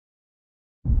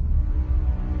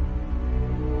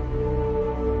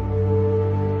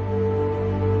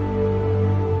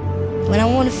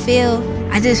on the field,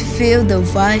 I just feel the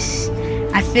rush.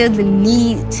 I feel the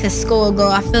need to score a goal.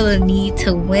 I feel the need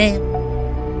to win.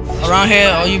 Around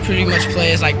here, all you pretty much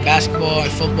play is like basketball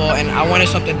and football, and I wanted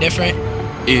something different.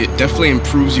 It definitely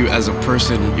improves you as a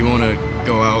person. You want to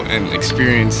go out and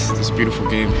experience this beautiful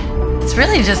game. It's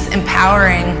really just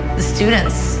empowering the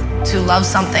students to love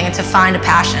something and to find a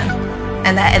passion.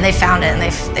 And they found it, and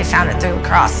they found it through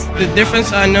lacrosse. The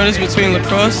difference I noticed between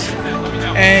lacrosse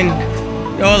and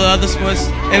all the other sports,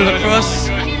 in lacrosse,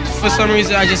 for some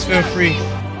reason, I just feel free.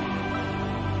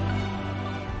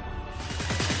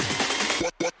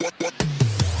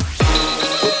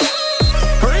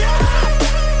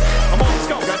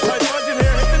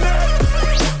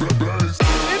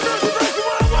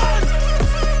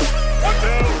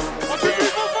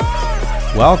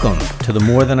 Welcome to the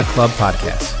More Than a Club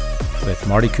podcast with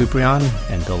Marty Kuprian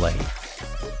and Bill Leahy.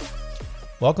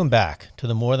 Welcome back to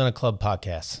the More Than a Club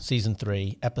podcast, Season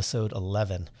 3, Episode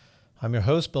 11. I'm your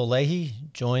host, Bill Leahy,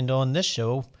 joined on this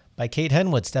show by Kate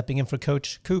Henwood, stepping in for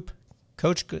Coach Coop.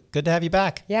 Coach, good to have you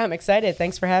back. Yeah, I'm excited.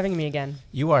 Thanks for having me again.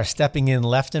 You are stepping in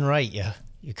left and right.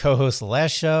 You co-host the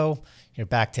last show. You're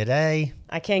back today.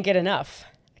 I can't get enough.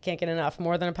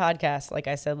 More than a podcast, like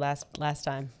I said last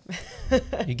time.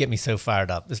 You get me so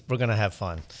fired up. We're going to have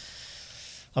fun.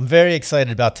 I'm very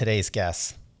excited about today's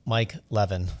guest, Mike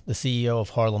Levin, the CEO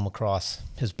of Harlem Lacrosse.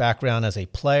 His background as a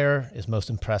player is most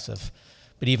impressive,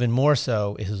 but even more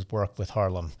so is his work with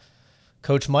Harlem.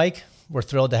 Coach Mike, we're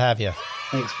thrilled to have you.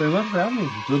 Thanks very much for having me.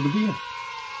 Thrilled to be here.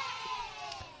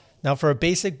 Now, for a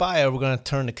basic bio, we're going to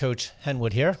turn to Coach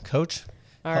Henwood here. Coach,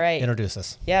 all right, introduce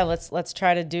us. Yeah, let's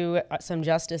try to do some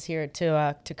justice here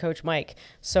to Coach Mike.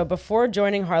 So before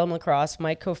joining Harlem Lacrosse,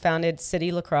 Mike co-founded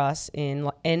City Lacrosse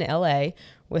in LA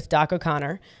with Doc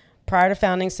O'Connor. Prior to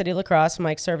founding City Lacrosse,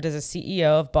 Mike served as a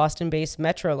CEO of Boston-based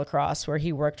Metro Lacrosse, where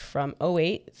he worked from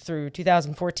 2008 through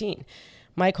 2014.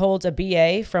 Mike holds a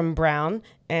BA from Brown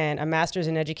and a master's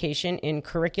in education in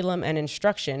curriculum and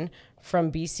instruction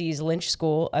from BC's Lynch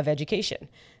School of Education.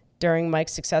 During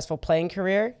Mike's successful playing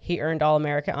career, he earned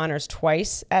All-America honors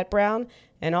twice at Brown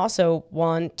and also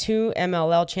won 2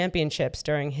 MLL championships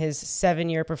during his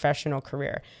 7-year professional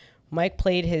career. Mike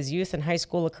played his youth and high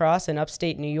school lacrosse in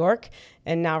upstate New York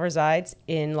and now resides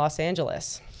in Los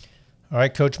Angeles. All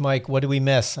right, Coach Mike, what do we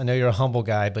miss? I know you're a humble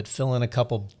guy, but fill in a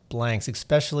couple blanks,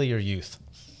 especially your youth.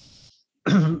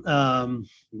 Well,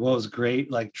 it was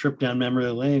great, like trip down memory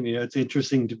lane. It's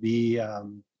interesting to be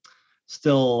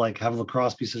still like have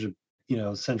lacrosse be such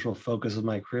a central focus of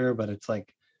my career, but it's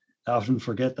like I often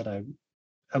forget that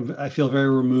I feel very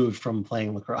removed from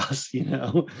playing lacrosse,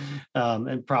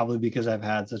 and probably because I've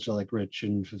had such a rich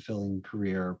and fulfilling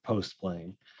career post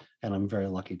playing, and I'm very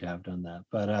lucky to have done that.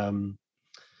 But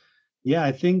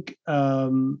I think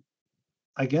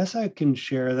I guess I can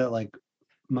share that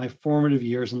my formative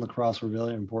years in lacrosse were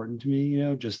really important to me,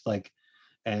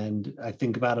 and I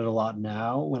think about it a lot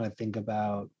now when I think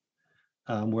about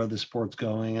where the sport's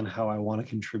going and how I want to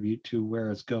contribute to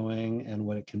where it's going and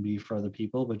what it can be for other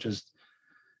people. But just,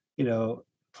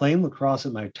 playing lacrosse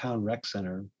at my town rec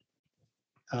center,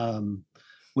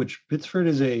 which Pittsford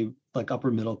is a upper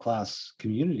middle class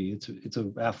community. It's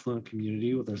an affluent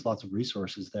community where there's lots of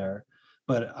resources there.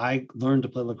 But I learned to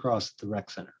play lacrosse at the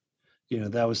rec center.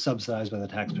 That was subsidized by the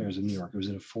taxpayers of New York. It was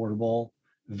an affordable,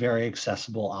 very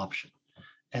accessible option.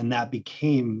 And that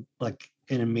became an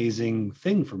amazing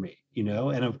thing for me,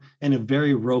 and a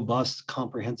very robust,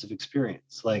 comprehensive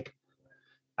experience.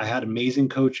 I had amazing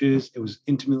coaches. It was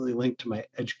intimately linked to my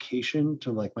education,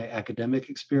 to my academic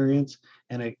experience.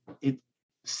 And it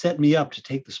set me up to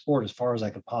take the sport as far as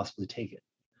I could possibly take it.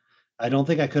 I don't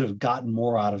think I could have gotten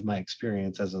more out of my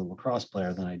experience as a lacrosse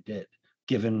player than I did,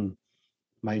 given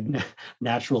my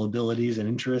natural abilities and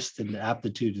interests and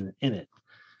aptitude in it.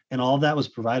 And all of that was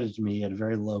provided to me at a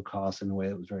very low cost in a way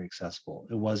that was very accessible.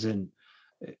 It wasn't,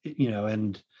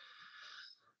 and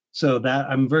so that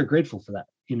I'm very grateful for that,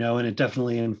 and it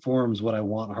definitely informs what I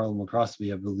want Harlem Lacrosse to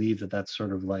be. I believe that that's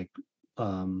sort of I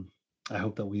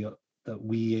hope that we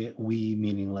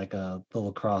meaning the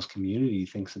lacrosse community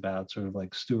thinks about sort of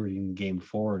stewarding the game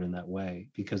forward in that way,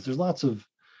 because there's lots of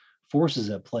forces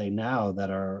at play now that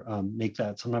are make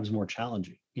that sometimes more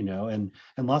challenging, and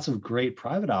lots of great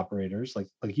private operators like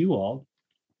you all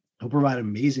who provide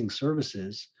amazing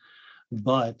services.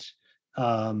 But,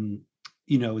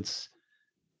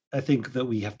 I think that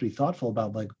we have to be thoughtful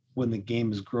about when the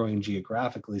game is growing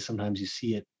geographically. Sometimes you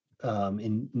see it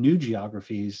in new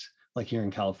geographies, like here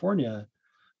in California,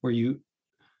 where you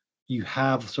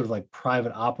have sort of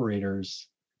private operators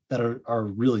that are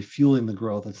really fueling the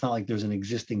growth. It's not like there's an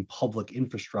existing public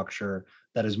infrastructure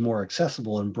that is more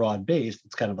accessible and broad-based.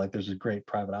 It's kind of like there's a great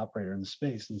private operator in the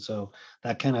space. And so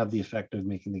that can have the effect of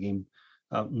making the game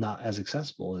not as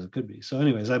accessible as it could be. So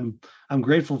anyways, I'm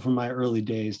grateful for my early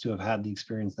days to have had the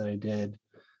experience that I did.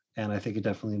 And I think it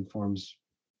definitely informs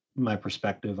my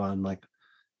perspective on like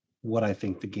what I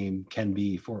think the game can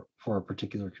be for a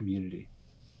particular community.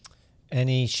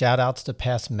 Any shout outs to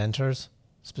past mentors,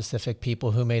 specific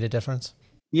people who made a difference?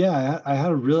 Yeah, I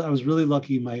was really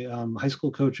lucky. My high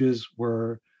school coaches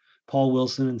were Paul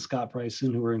Wilson and Scott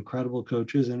Bryson, who were incredible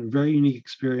coaches and a very unique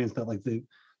experience that like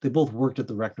they both worked at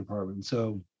the rec department.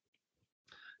 So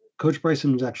Coach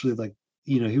Bryson was actually like,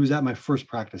 he was at my first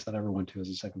practice that I ever went to as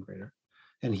a second grader.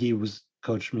 And he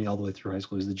coached me all the way through high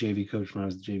school. He was the JV coach when I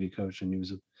was the JV coach, and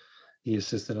he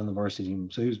assisted on the varsity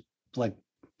team. So he was like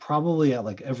probably at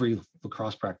like every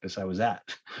lacrosse practice I was at,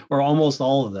 or almost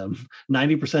all of them.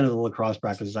 90% of the lacrosse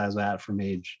practices I was at from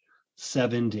age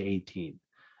 7 to 18.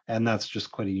 And that's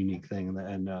just quite a unique thing.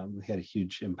 And he had a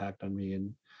huge impact on me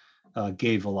and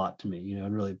gave a lot to me,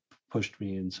 and really pushed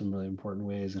me in some really important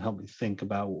ways and helped me think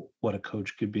about what a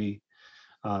coach could be.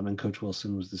 And Coach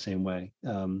Wilson was the same way.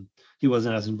 He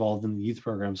wasn't as involved in the youth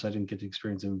program, so I didn't get to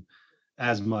experience him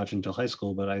as much until high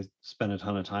school, but I spent a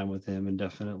ton of time with him and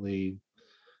definitely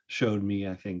showed me,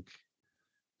 I think,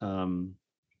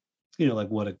 like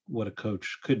what a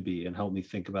coach could be, and helped me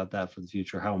think about that for the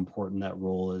future, how important that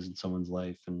role is in someone's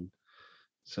life. And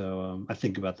so I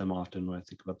think about them often when I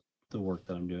think about the work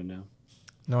that I'm doing now.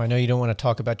 No, I know you don't want to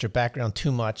talk about your background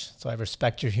too much, so I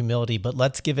respect your humility, but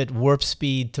let's give it warp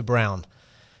speed to Brown.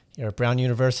 You're at Brown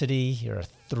University. You're a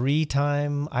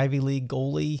 3-time Ivy League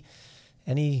goalie.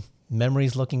 Any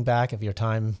memories looking back of your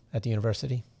time at the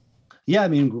university? Yeah, I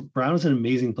mean, Brown is an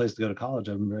amazing place to go to college.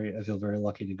 I feel very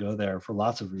lucky to go there for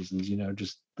lots of reasons.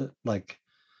 Just like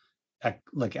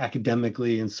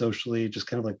academically and socially, just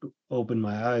kind of like opened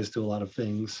my eyes to a lot of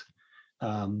things.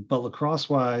 But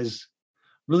lacrosse-wise,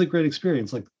 really great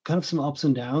experience. Like kind of some ups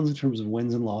and downs in terms of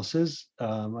wins and losses.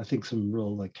 I think some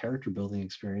real like character building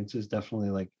experiences. Definitely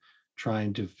like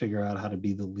trying to figure out how to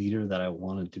be the leader that I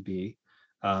wanted to be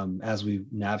as we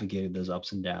navigated those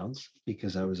ups and downs,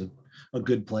 because I was a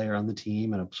good player on the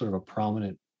team and a sort of a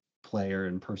prominent player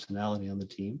and personality on the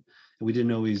team. And we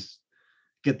didn't always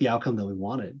get the outcome that we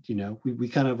wanted. We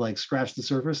kind of like scratched the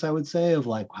surface, I would say, of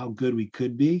like how good we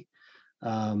could be.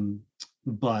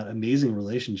 But amazing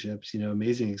relationships,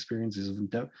 amazing experiences.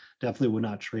 Definitely would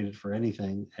not trade it for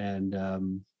anything.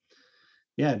 And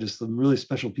just some really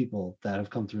special people that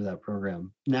have come through that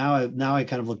program. Now I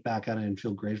kind of look back on it and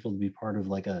feel grateful to be part of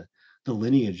like the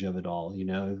lineage of it all.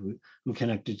 I'm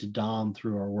connected to Dom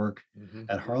through our work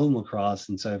at Harlem Lacrosse,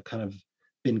 and so I've kind of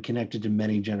been connected to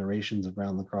many generations of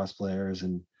Brown lacrosse players.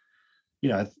 And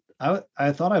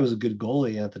I thought I was a good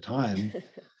goalie at the time.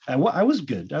 I was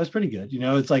good. I was pretty good.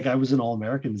 It's like I was an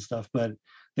All-American and stuff, but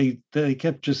they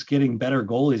kept just getting better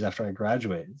goalies after I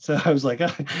graduated. So I was like,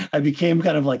 I became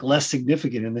kind of like less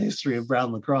significant in the history of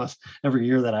Brown lacrosse every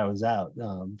year that I was out.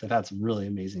 They've had some really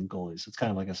amazing goalies. It's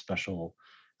kind of like a special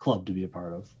club to be a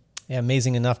part of. Yeah,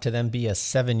 amazing enough to then be a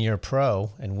 7-year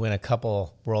pro and win a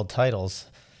couple world titles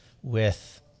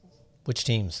with which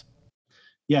teams?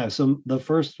 Yeah, so the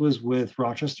first was with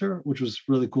Rochester, which was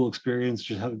really cool experience,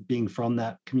 just being from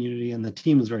that community. And the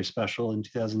team was very special in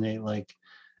 2008. Like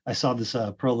I saw this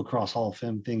Pro Lacrosse Hall of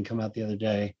Fame thing come out the other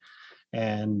day,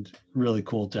 and really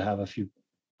cool to have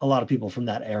a lot of people from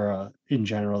that era in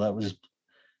general that was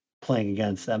playing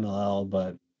against MLL,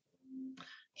 but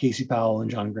Casey Powell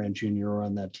and John Grant Jr. were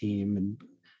on that team. And,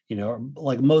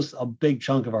 like a big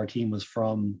chunk of our team was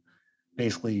from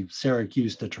basically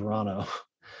Syracuse to Toronto.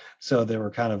 So they were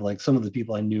kind of like some of the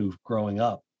people I knew growing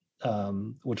up,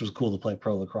 which was cool to play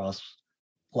pro lacrosse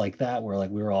like that, where like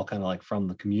we were all kind of like from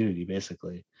the community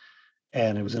basically.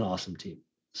 And it was an awesome team.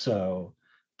 So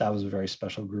that was a very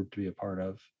special group to be a part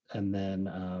of. And then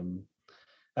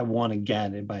I won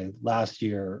again in my last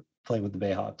year playing with the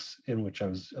Bayhawks, in which I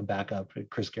was a backup.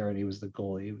 Chris Garrity was the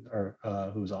goalie,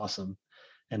 who was awesome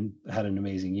and had an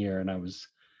amazing year. And I was,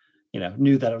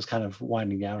 knew that it was kind of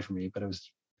winding down for me, but it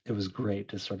was great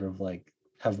to sort of like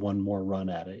have one more run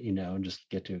at it, and just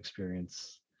get to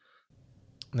experience.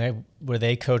 Were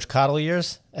they Coach Cottle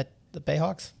years at the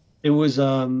Bayhawks? It was,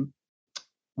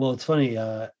 well, it's funny.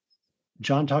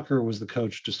 John Tucker was the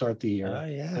coach to start the year,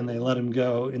 and they let him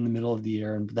go in the middle of the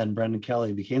year. And then Brendan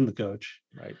Kelly became the coach.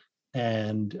 Right.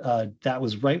 And that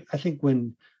was right, I think,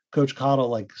 when Coach Cottle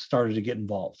like started to get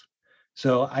involved.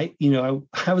 So I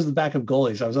was the backup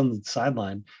goalie, so I was on the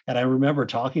sideline, and I remember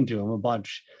talking to him a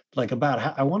bunch, like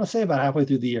I want to say about halfway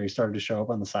through the year, he started to show up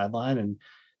on the sideline, and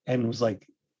and was like,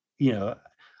 you know,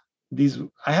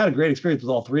 I had a great experience with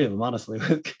all three of them, honestly,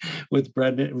 with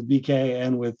Brendan, with BK,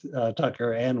 and with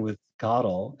Tucker, and with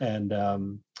Cottle. And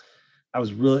I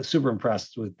was really super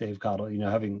impressed with Dave Cottle. You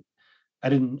know,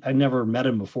 I never met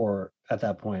him before at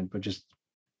that point, but just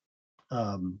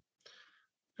a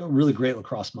really great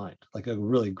lacrosse mind, like a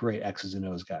really great X's and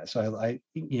O's guy. So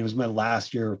it was my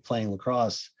last year of playing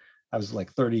lacrosse. I was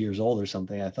like 30 years old or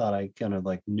something. I thought I kind of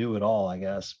like knew it all, I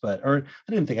guess, or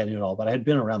I didn't think I knew it all, but I had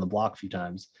been around the block a few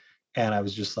times. And I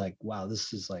was just like, wow,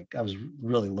 this is like, I was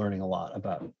really learning a lot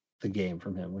about the game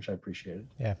from him, which I appreciated.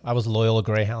 Yeah, I was Loyola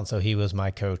Greyhound, so he was my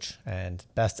coach and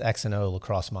best X and O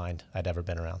lacrosse mind I'd ever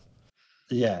been around.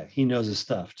 Yeah, he knows his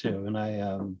stuff too. And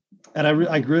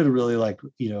I grew to really like,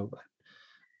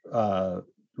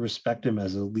 respect him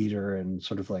as a leader and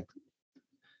sort of like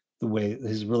the way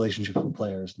his relationship with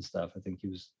players and stuff. I think he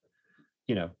was,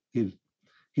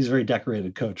 he's a very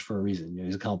decorated coach for a reason.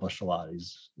 He's accomplished a lot.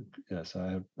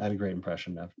 So I had a great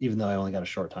impression of, even though I only got a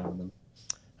short time with him.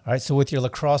 All right. So with your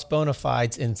lacrosse bona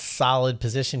fides in solid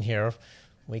position here,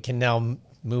 we can now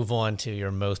move on to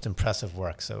your most impressive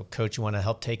work. So Coach, you want to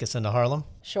help take us into Harlem?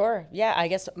 Sure. Yeah. I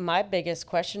guess my biggest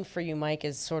question for you, Mike,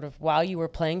 is sort of while you were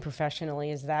playing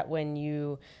professionally, is that when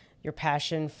your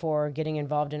passion for getting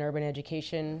involved in urban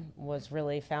education was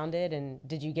really founded? And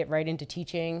did you get right into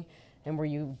teaching? And were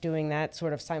you doing that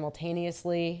sort of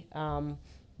simultaneously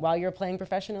while you were playing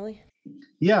professionally?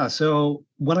 Yeah. So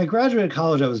when I graduated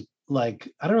college, I was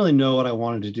like, I don't really know what I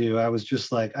wanted to do. I was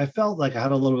just like, I felt like I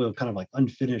had a little bit of kind of like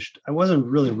unfinished. I wasn't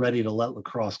really ready to let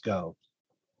lacrosse go.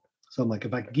 So I'm like,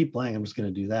 if I can keep playing, I'm just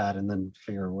going to do that and then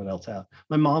figure what else out.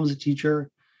 My mom's a teacher,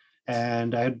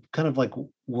 and I had kind of like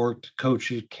worked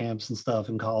coach camps and stuff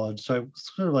in college. So I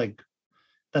was sort of like,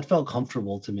 that felt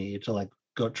comfortable to me to like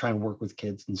go try and work with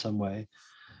kids in some way.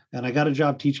 And I got a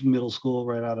job teaching middle school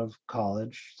right out of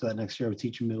college. So that next year I was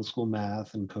teaching middle school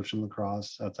math and coaching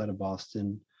lacrosse outside of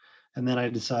Boston. And then I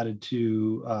decided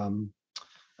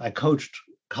I coached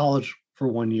college for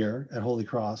 1 year at Holy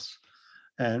Cross,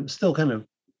 and still kind of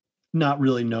not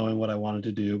really knowing what I wanted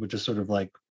to do, but just sort of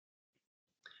like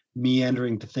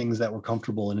meandering to things that were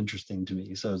comfortable and interesting to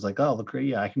me. So I was like, oh, look,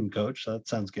 yeah, I can coach. So that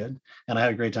sounds good. And I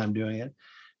had a great time doing it.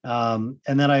 And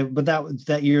then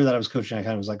that year that I was coaching, I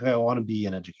kind of was like, okay, I want to be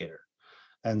an educator.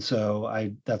 And so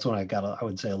that's when I got, I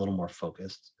would say, a little more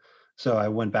focused. So I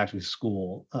went back to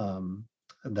school.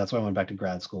 That's why I went back to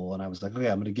grad school. And I was like, okay,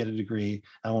 I'm going to get a degree.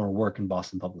 I want to work in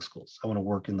Boston public schools. I want to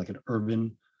work in like an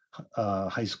urban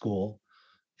high school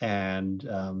and,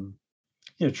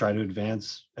 try to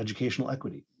advance educational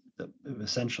equity.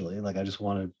 Essentially, like I just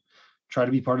want to try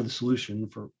to be part of the solution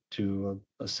to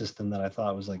a system that I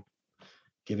thought was like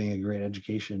giving a great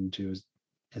education to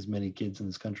as many kids in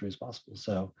this country as possible.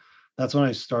 So that's when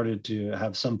I started to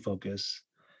have some focus.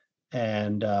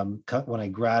 And when I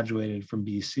graduated from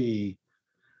BC,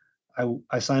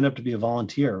 I signed up to be a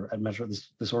volunteer at Metro,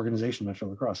 this organization, Metro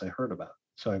Lacrosse, I heard about.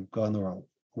 So I go on their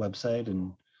website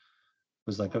and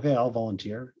was like, okay, I'll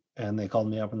volunteer. And they called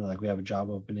me up and they're like, we have a job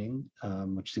opening,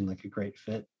 which seemed like a great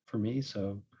fit for me.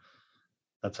 So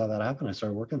that's how that happened. I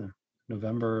started working there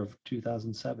November of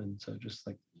 2007. So just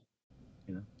like,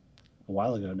 a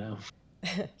while ago now.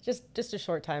 just a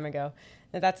short time ago.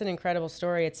 Now, that's an incredible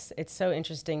story. It's so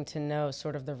interesting to know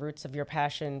sort of the roots of your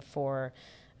passion for,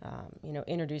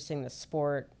 introducing the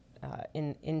sport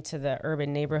into the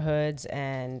urban neighborhoods,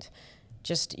 and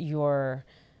just your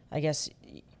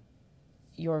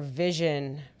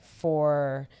vision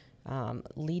for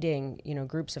leading,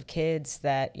 groups of kids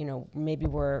that, maybe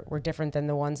were different than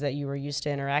the ones that you were used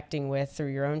to interacting with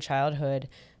through your own childhood.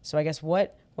 So I guess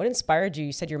what inspired you?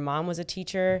 You said your mom was a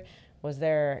teacher. Was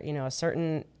there, a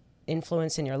certain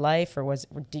influence in your life, or was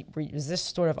this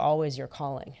sort of always your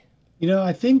calling?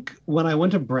 I think when I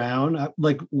went to Brown,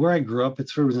 like where I grew up, it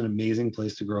sort of was an amazing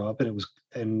place to grow up. And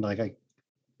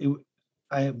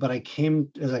but I came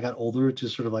as I got older to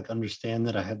sort of like understand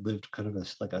that I had lived kind of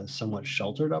a somewhat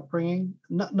sheltered upbringing.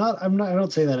 I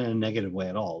don't say that in a negative way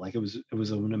at all. Like it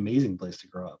was an amazing place to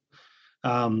grow up.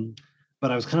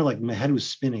 But I was kind of like, my head was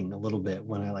spinning a little bit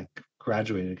when I like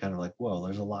graduated, kind of like, whoa,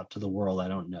 there's a lot to the world I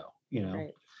don't know,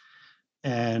 Right.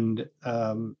 And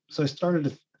so I started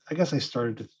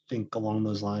to think along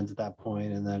those lines at that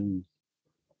point. And then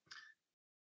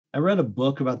I read a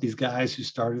book about these guys who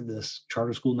started this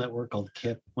charter school network called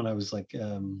KIPP when I was like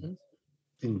in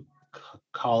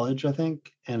college, I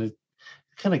think. And it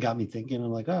kind of got me thinking.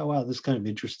 I'm like, oh, wow, this is kind of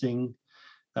interesting.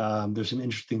 There's some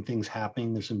interesting things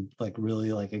happening. There's some like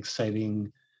really like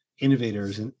exciting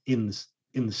innovators in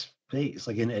the space,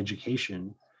 like in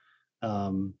education.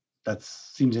 That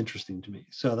seems interesting to me.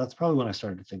 So that's probably when I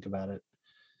started to think about it.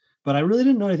 but I really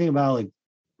didn't know anything about like,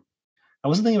 I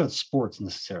wasn't thinking about sports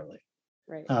necessarily.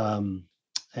 Right.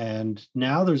 And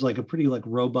now there's like a pretty like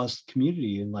robust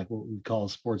community in like what we call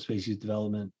sports-based youth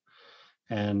development.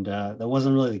 And that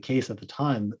wasn't really the case at the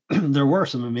time. There were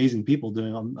some amazing people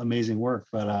doing amazing work,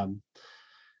 but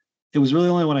it was really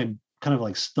only when I kind of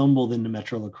like stumbled into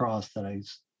Metro Lacrosse that I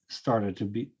started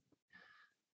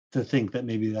to think that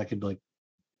maybe I could like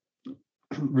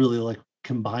really like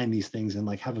combine these things and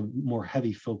like have a more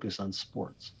heavy focus on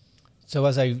sports. So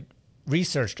as I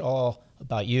researched all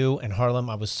about you and Harlem,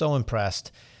 I was so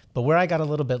impressed. But where I got a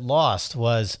little bit lost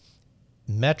was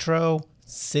Metro,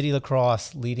 City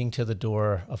Lacrosse leading to the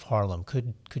door of Harlem.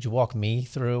 Could you walk me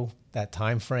through that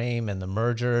time frame and the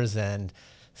mergers, and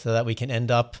so that we can end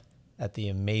up at the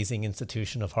amazing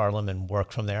institution of Harlem and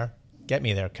work from there? Get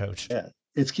me there, Coach. Yeah,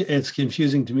 it's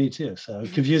confusing to me too. So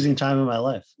confusing time in my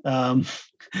life.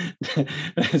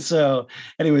 So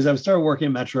anyways, I started working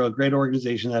at Metro, a great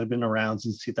organization that had been around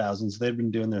since 2000. So they'd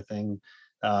been doing their thing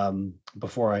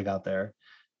before I got there,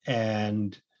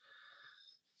 and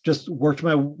just worked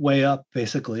my way up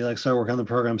basically. Like started working on the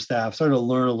program staff, started to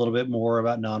learn a little bit more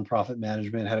about nonprofit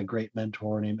management, had a great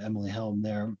mentor named Emily Helm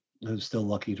there, who's still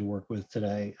lucky to work with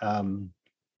today.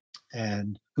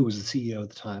 And who was the CEO at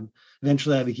the time.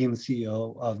 Eventually I became the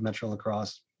CEO of Metro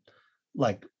Lacrosse,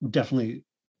 like definitely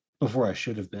before I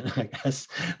should have been, I guess.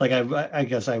 Like I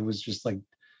guess I was just like,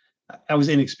 I was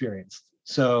inexperienced.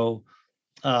 So,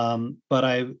 but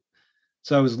I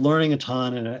was learning a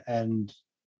ton and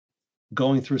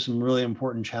going through some really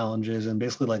important challenges and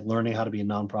basically like learning how to be a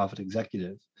nonprofit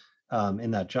executive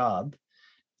in that job.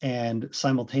 And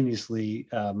simultaneously,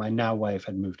 my now wife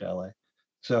had moved to LA.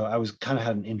 So I was kind of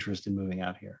had an interest in moving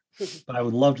out here, but I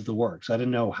would loved the work. So I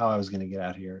didn't know how I was going to get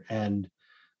out here. And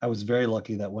I was very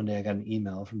lucky that one day I got an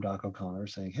email from Doc O'Connor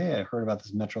saying, hey, I heard about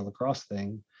this Metro Lacrosse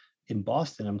thing in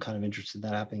Boston. I'm kind of interested in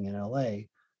that happening in LA.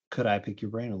 Could I pick your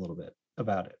brain a little bit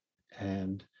about it?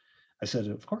 And I said,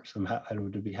 of course, I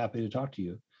would be happy to talk to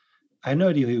you. I had no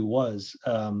idea who he was,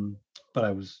 but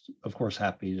I was, of course,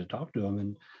 happy to talk to him.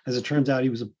 And as it turns out, he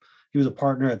was a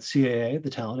partner at CAA,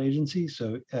 the talent agency.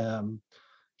 So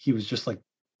he was just like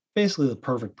basically the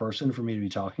perfect person for me to be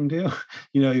talking to.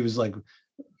 You know, he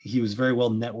was very well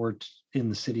networked in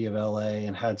the city of LA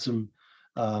and had some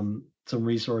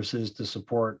resources to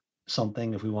support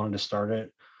something if we wanted to start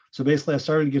it. So basically I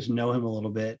started to get to know him a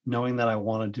little bit, knowing that I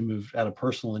wanted to move, out of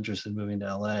personal interest in moving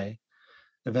to LA.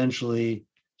 Eventually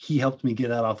he helped me get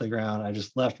that off the ground. I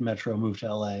just left Metro, moved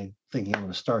to LA thinking I'm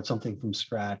going to start something from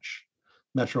scratch.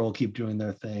 Metro will keep doing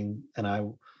their thing. And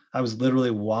I was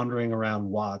literally wandering around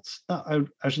Watts. I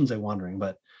shouldn't say wandering,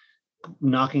 but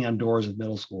knocking on doors of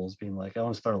middle schools being like, I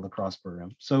want to start a lacrosse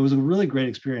program. So it was a really great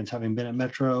experience having been at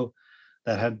Metro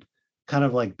that had kind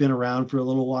of like been around for a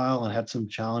little while and had some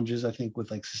challenges, I think,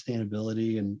 with like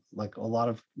sustainability and like a lot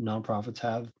of nonprofits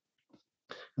have.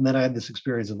 And then I had this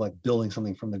experience of like building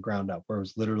something from the ground up where it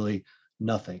was literally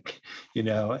nothing, you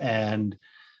know, and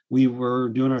we were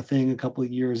doing our thing a couple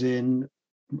of years in,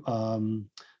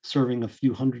 serving a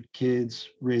few hundred kids,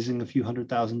 raising a few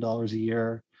 $100,000 a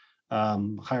year,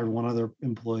 hired one other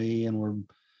employee, and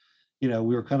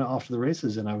we were kind of off to the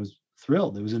races, and I was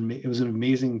thrilled. It was an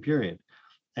amazing period.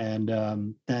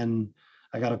 And then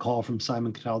I got a call from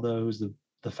Simon Cataldo, who's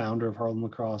the founder of Harlem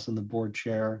Lacrosse and the board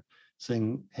chair,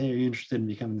 saying, hey, are you interested in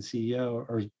becoming the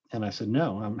CEO? And I said,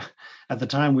 no. At the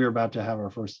time we were about to have our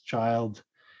first child,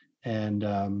 and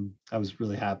I was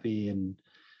really happy. And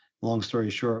long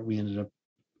story short, we ended up,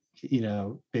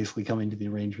 basically coming to the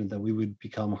arrangement that we would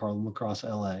become Harlem Lacrosse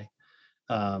LA.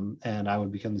 And I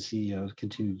would become the CEO,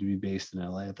 continue to be based in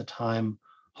LA. At the time,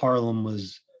 Harlem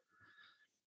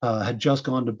had just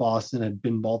gone to Boston, had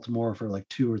been Baltimore for like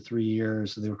 2 or 3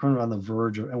 years. So they were kind of on the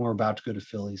verge of, and we're about to go to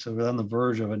Philly. So we're on the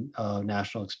verge of a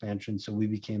national expansion. So we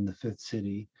became the 5th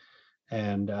city.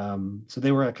 And so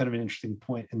they were at kind of an interesting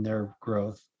point in their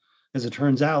growth. As it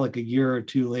turns out, like a year or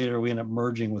two later, we ended up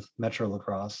merging with Metro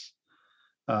Lacrosse,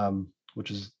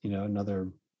 which is, another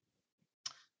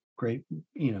great,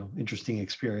 interesting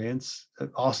experience,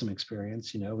 awesome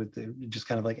experience, it just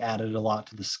kind of like added a lot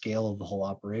to the scale of the whole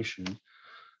operation.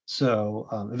 So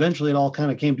eventually it all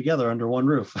kind of came together under one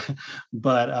roof,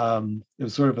 but it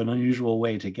was sort of an unusual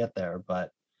way to get there.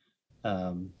 But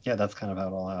yeah, that's kind of how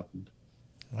it all happened.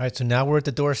 All right, so now we're at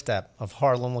the doorstep of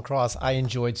Harlem Lacrosse. I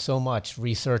enjoyed so much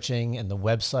researching, and the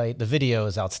website, the video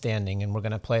is outstanding, and we're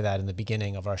going to play that in the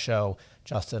beginning of our show.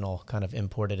 Justin will kind of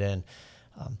import it in.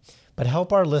 But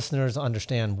help our listeners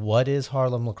understand, what is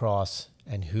Harlem Lacrosse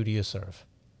and who do you serve?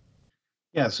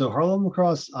 Yeah, so Harlem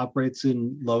Lacrosse operates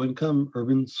in low-income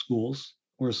urban schools.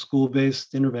 We're a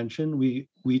school-based intervention.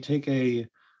 We take a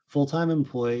full-time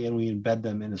employee and we embed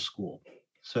them in a school.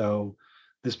 So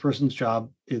this person's job,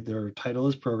 their title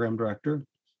is program director,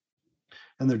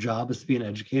 and their job is to be an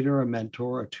educator, a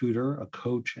mentor, a tutor, a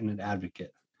coach, and an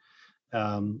advocate.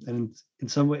 And in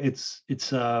some way, it's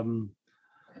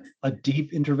a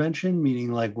deep intervention,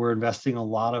 meaning like we're investing a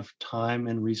lot of time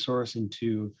and resource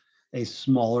into a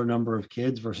smaller number of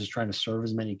kids versus trying to serve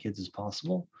as many kids as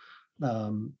possible.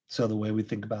 So the way we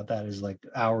think about that is like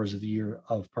hours of the year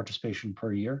of participation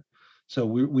per year. So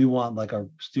we want like our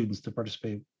students to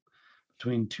participate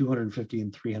between 250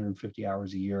 and 350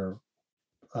 hours a year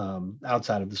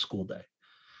outside of the school day.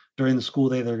 During the school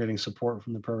day, they're getting support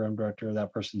from the program director,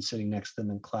 that person sitting next to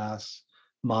them in class,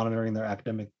 monitoring their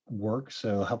academic work,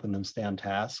 so helping them stay on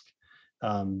task,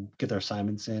 get their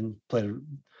assignments in.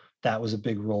 That was a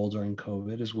big role during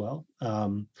COVID as well.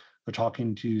 They're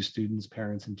talking to students,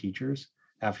 parents, and teachers.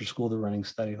 After school, they're running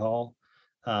study hall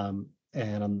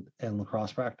and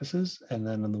lacrosse practices. And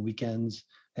then on the weekends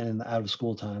and in the out of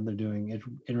school time, they're doing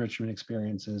enrichment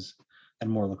experiences and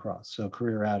more lacrosse. So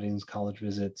career outings, college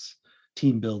visits,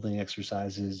 team building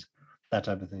exercises, that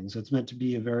type of thing. So it's meant to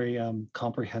be a very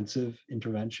comprehensive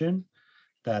intervention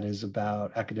that is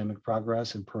about academic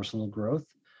progress and personal growth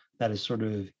that is sort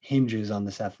of hinges on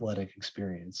this athletic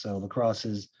experience. So lacrosse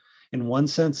is, in one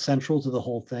sense, central to the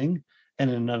whole thing, and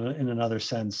in another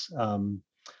sense,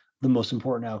 the most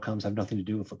important outcomes have nothing to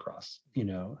do with lacrosse,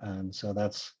 and so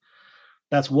that's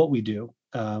what we do.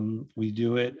 We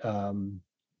do it.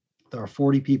 There are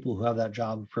 40 people who have that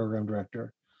job of program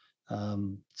director,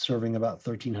 serving about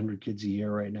 1,300 kids a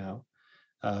year right now.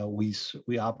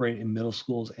 We operate in middle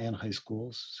schools and high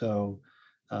schools. So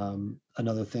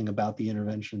another thing about the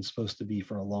intervention is supposed to be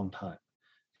for a long time.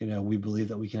 We believe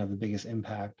that we can have the biggest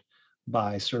impact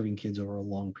by serving kids over a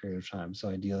long period of time. So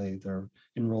ideally, they're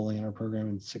enrolling in our program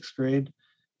in 6th grade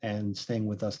and staying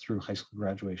with us through high school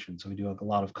graduation. So we do a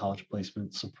lot of college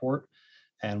placement support,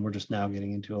 and we're just now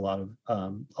getting into a lot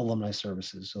of alumni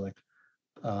services. So like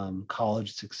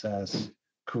college success,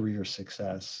 career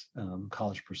success,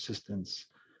 college persistence,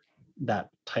 that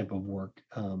type of work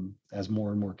as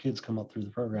more and more kids come up through the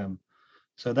program.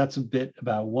 So that's a bit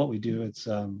about what we do. It's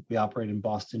we operate in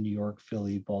Boston, New York,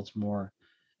 Philly, Baltimore,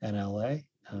 and LA.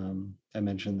 I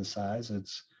mentioned the size.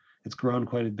 It's grown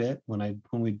quite a bit. When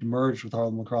we merged with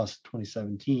Harlem Lacrosse in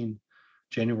 2017,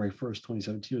 January 1st,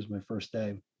 2017 was my first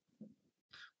day.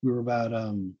 We were about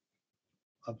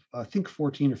I think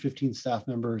 14 or 15 staff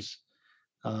members,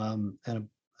 and I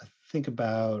think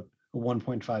about a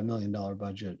 $1.5 million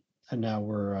budget. And now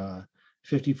we're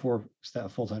 54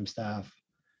 full-time staff.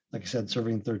 Like I said,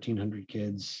 serving 1,300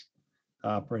 kids,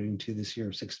 operating to this year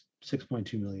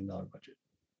 $6.2 million budget.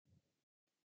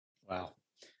 Wow.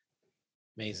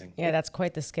 Amazing. Yeah, that's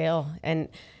quite the scale. And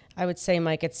I would say,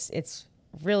 Mike, it's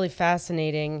really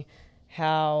fascinating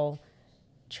how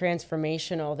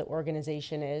transformational the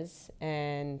organization is,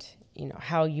 and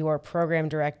how your program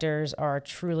directors are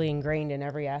truly ingrained in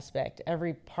every aspect,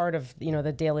 every part of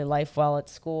the daily life while at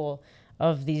school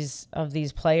of these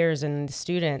players and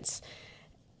students.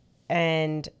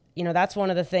 And that's one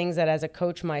of the things that, as a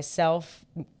coach myself,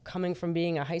 coming from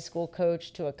being a high school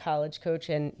coach to a college coach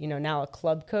and now a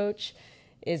club coach,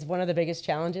 is one of the biggest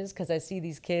challenges, because I see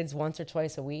these kids once or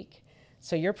twice a week.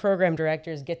 So your program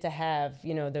directors get to have,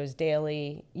 those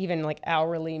daily, even like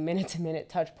hourly, minute-to-minute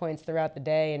touch points throughout the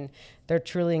day, and they're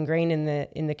truly ingrained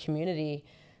in the community,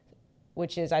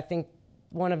 which is, I think,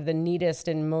 one of the neatest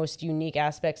and most unique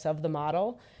aspects of the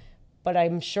model. But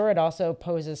I'm sure it also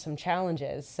poses some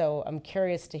challenges. So I'm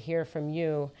curious to hear from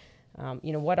you,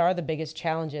 what are the biggest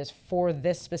challenges for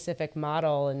this specific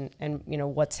model, and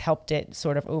what's helped it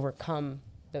sort of overcome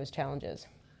those challenges?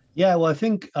 Yeah, well, I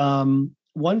think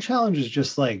one challenge is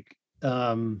just like,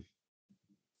 I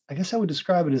guess I would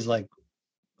describe it as like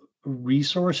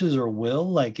resources or will.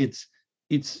 Like it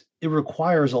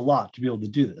requires a lot to be able to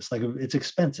do this. Like it's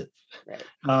expensive, right.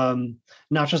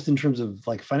 Not just in terms of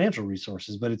like financial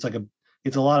resources, but it's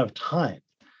a lot of time.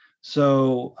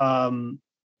 So,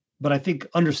 but I think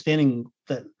understanding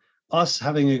that, us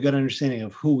having a good understanding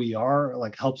of who we are,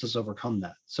 like, helps us overcome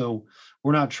that. So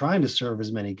we're not trying to serve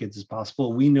as many kids as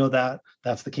possible. We know that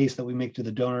that's the case that we make to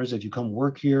the donors. If you come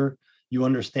work here, you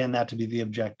understand that to be the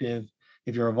objective.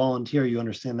 If you're a volunteer, you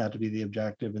understand that to be the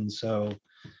objective. And so,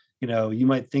 you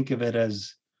might think of it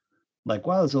as like,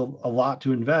 wow, there's a lot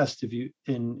to invest if you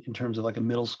in terms of like a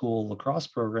middle school lacrosse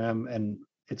program. And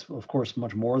it's, of course,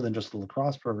 much more than just the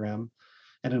lacrosse program.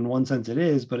 And in one sense it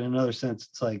is, but in another sense,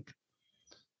 it's like,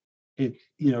 it,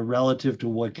 relative to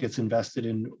what gets invested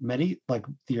in many, like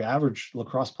the average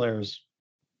lacrosse player's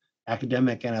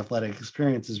academic and athletic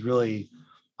experience is really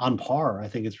on par. I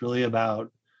think it's really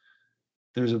about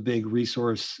there's a big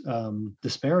resource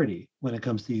disparity when it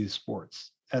comes to youth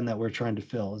sports, and that we're trying to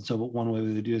fill. And so one way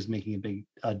we would do is making a big,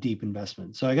 deep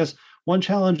investment. So I guess one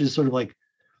challenge is sort of like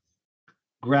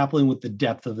grappling with the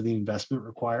depth of the investment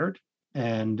required.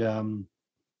 And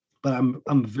but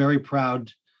I'm very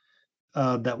proud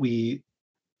that we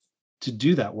to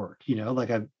do that work. Like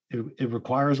it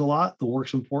requires a lot. The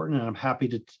work's important, and I'm happy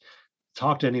to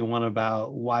talk to anyone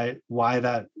about why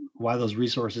those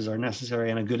resources are necessary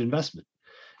and a good investment.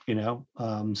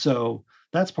 So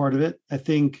that's part of it. I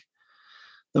think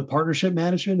the partnership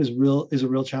management is a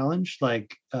real challenge.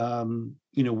 Like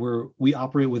we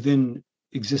operate within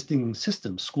existing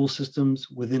systems, school systems,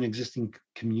 within existing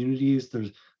communities.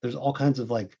 There's all kinds of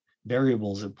like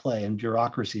variables at play and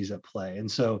bureaucracies at play. And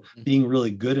so being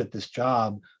really good at this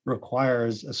job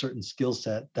requires a certain skill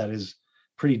set that is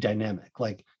pretty dynamic.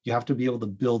 Like you have to be able to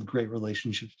build great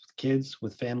relationships with kids,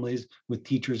 with families, with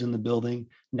teachers in the building,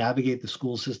 navigate the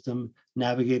school system,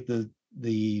 navigate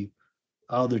the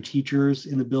other teachers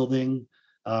in the building,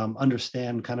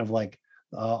 understand kind of like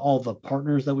all the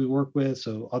partners that we work with.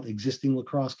 So existing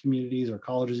lacrosse communities or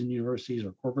colleges and universities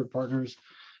or corporate partners.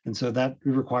 And so that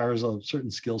requires a certain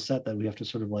skill set that we have to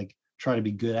sort of like try to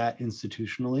be good at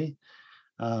institutionally.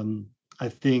 I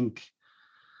think,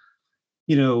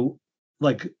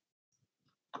 like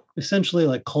essentially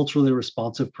like culturally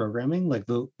responsive programming, like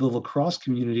the lacrosse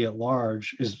community at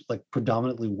large is like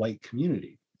predominantly white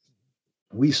community.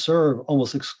 We serve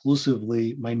almost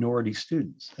exclusively minority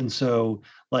students. And so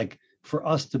like for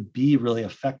us to be really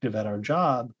effective at our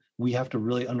job, we have to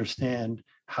really understand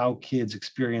how kids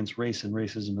experience race and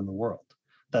racism in the world.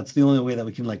 That's the only way that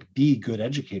we can like be good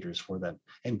educators for them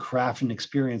and craft an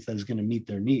experience that is going to meet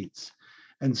their needs.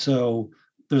 And so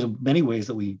there's many ways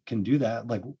that we can do that.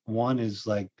 Like one is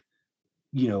like,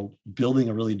 building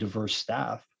a really diverse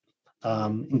staff,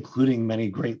 including many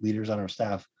great leaders on our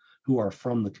staff who are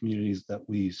from the communities that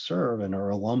we serve and are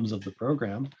alums of the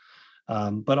program.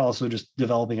 But also just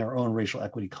developing our own racial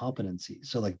equity competency.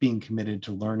 So like being committed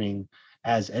to learning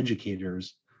as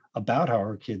educators about how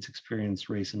our kids experience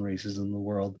race and racism in the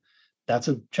world. That's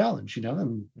a challenge,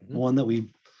 and one that we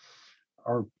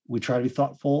try to be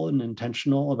thoughtful and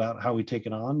intentional about how we take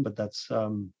it on. But that's,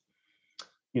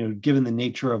 given the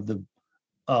nature of the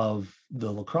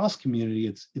lacrosse community,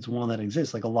 it's one that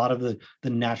exists. Like a lot of the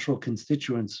natural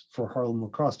constituents for Harlem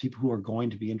Lacrosse, people who are going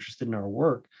to be interested in our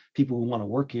work, people who want to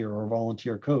work here or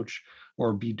volunteer coach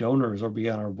or be donors or be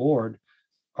on our board,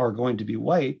 are going to be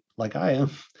white, like I am,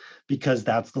 because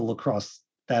that's the lacrosse,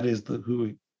 that is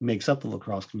who makes up the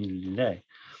lacrosse community today.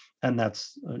 And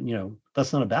that's,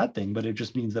 that's not a bad thing, but it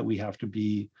just means that we have to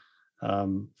be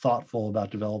thoughtful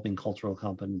about developing cultural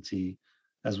competency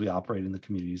as we operate in the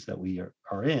communities that we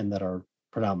are in that are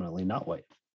predominantly not white.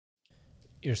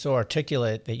 You're so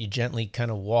articulate that you gently kind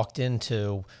of walked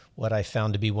into what I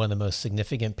found to be one of the most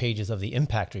significant pages of the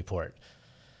impact report.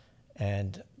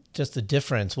 And just the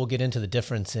difference, we'll get into the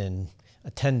difference in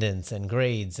attendance and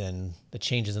grades and the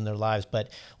changes in their lives. But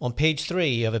on page 3,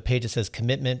 you have a page that says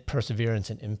commitment, perseverance,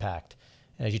 and impact.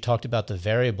 And as you talked about the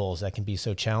variables that can be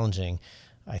so challenging,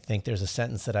 I think there's a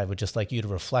sentence that I would just like you to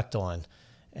reflect on.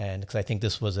 And because I think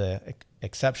this was a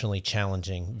exceptionally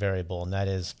challenging variable, and that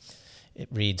is, it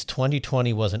reads,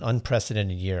 2020 was an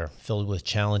unprecedented year filled with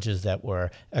challenges that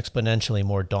were exponentially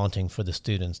more daunting for the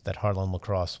students that Harlem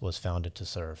Lacrosse was founded to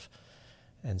serve.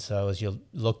 And so as you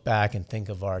look back and think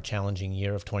of our challenging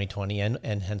year of 2020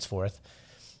 and henceforth,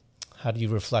 how do you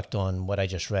reflect on what I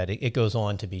just read? It goes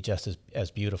on to be just as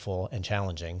beautiful and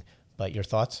challenging, but your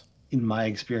thoughts? In my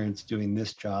experience doing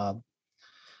this job,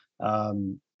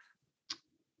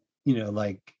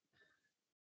 like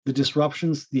the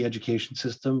disruptions to the education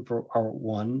system are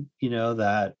one,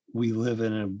 that we live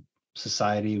in a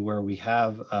society where we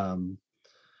have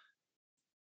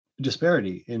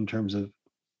disparity in terms of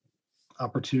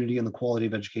opportunity and the quality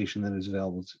of education that is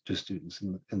available to students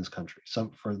in this country.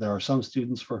 There are some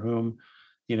students for whom,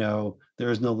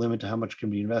 there is no limit to how much can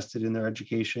be invested in their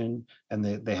education, and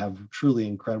they have truly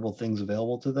incredible things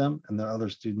available to them. And there are other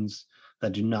students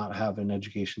that do not have an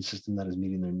education system that is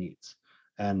meeting their needs.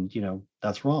 And,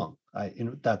 that's wrong.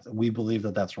 We believe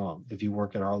that that's wrong. If you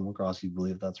work at Harlem Lacrosse, you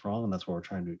believe that's wrong, and that's what we're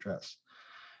trying to address.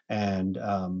 And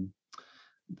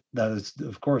that is,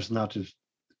 of course, not to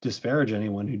disparage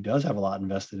anyone who does have a lot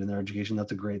invested in their education.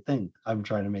 That's a great thing. I'm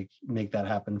trying to make that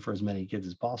happen for as many kids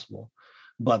as possible.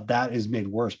 But that is made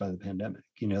worse by the pandemic.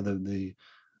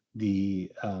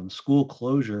 The school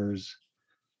closures,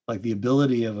 like the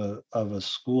ability of a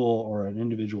school or an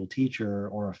individual teacher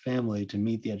or a family to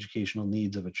meet the educational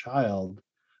needs of a child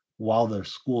while their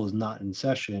school is not in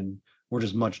session, were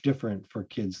just much different for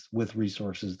kids with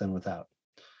resources than without.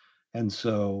 And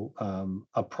so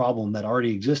a problem that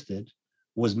already existed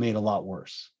was made a lot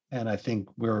worse. And I think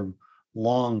we're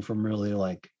long from really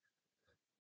like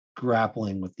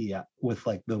grappling with the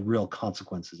real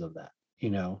consequences of that, you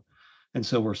know? And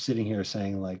so we're sitting here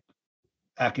saying like,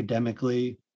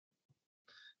 academically,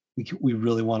 we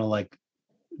really want to like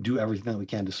do everything that we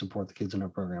can to support the kids in our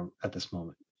program at this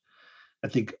moment. I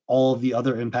think all of the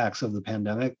other impacts of the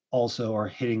pandemic also are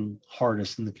hitting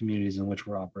hardest in the communities in which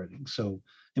we're operating. So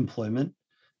employment,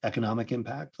 economic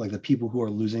impact, like the people who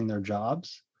are losing their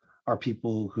jobs are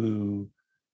people who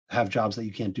have jobs that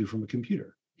you can't do from a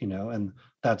computer, you know, and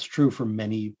that's true for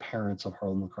many parents of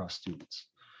Harlem Lacrosse students.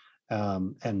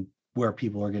 And where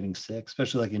people are getting sick,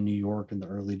 especially like in New York in the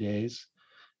early days,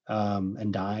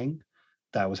 and dying,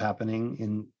 that was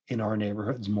happening in our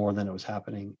neighborhoods more than it was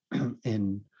happening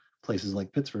in places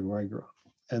like Pittsburgh, where I grew up.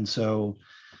 And so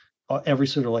every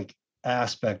sort of like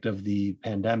aspect of the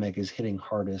pandemic is hitting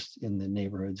hardest in the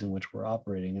neighborhoods in which we're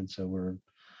operating. And so we're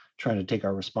trying to take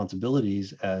our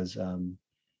responsibilities as, you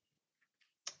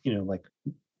know, like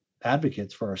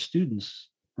advocates for our students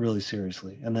really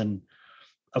seriously. And then,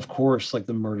 of course, like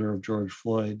the murder of George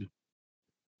Floyd,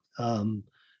 and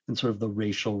sort of the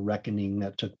racial reckoning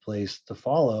that took place to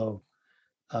follow,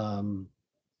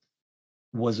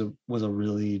 was a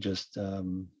really just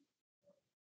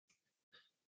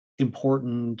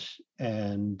important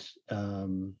and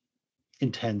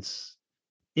intense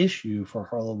issue for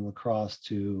Harlem Lacrosse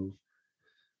to,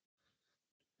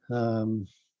 you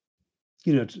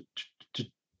know, to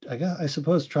I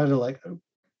suppose try to like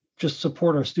just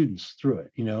support our students through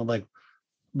it, you know, like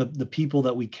the people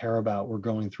that we care about were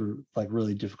going through like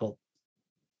really difficult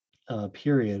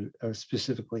period, or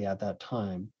specifically at that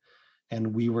time.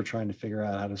 And we were trying to figure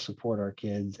out how to support our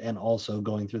kids and also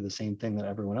going through the same thing that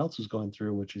everyone else was going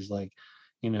through, which is like,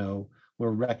 you know,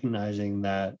 we're recognizing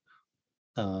that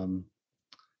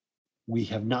we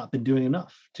have not been doing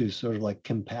enough to sort of like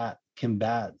combat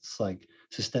like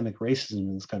systemic racism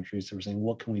in this country. So we're saying,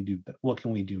 what can we do? What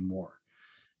can we do more?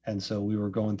 And so we were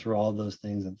going through all those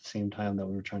things at the same time that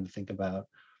we were trying to think about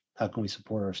how can we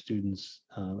support our students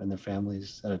and their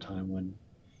families at a time when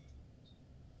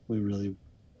we really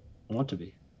want to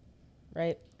be.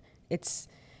 Right.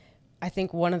 I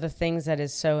think one of the things that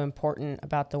is so important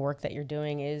about the work that you're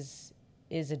doing is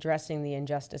addressing the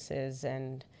injustices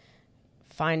and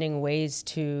finding ways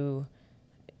to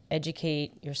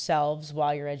educate yourselves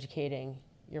while you're educating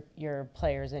your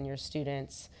players and your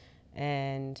students.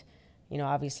 And, you know,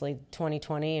 obviously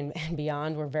 2020 and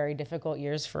beyond were very difficult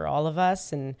years for all of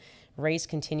us, and race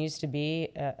continues to be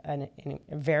a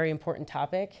very important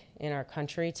topic in our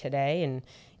country today. And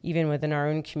even within our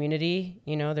own community,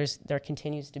 you know, there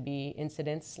continues to be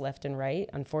incidents left and right,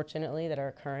 unfortunately, that are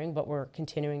occurring, but we're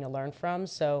continuing to learn from.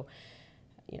 So,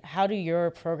 you know, how do your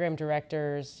program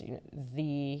directors, you know,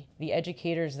 the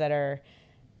educators that are,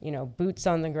 you know, boots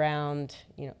on the ground,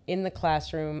 you know, in the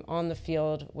classroom, on the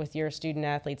field with your student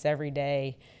athletes every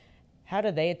day, how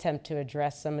do they attempt to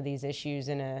address some of these issues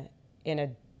in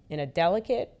a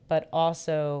delicate, but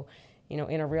also, you know,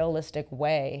 in a realistic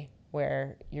way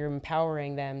where you're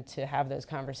empowering them to have those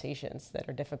conversations that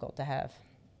are difficult to have?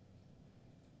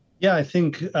 Yeah, I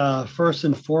think first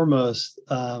and foremost,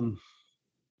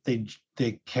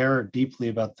 they care deeply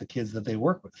about the kids that they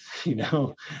work with. You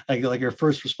know, like your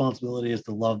first responsibility is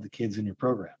to love the kids in your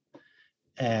program,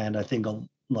 and I think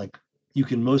like you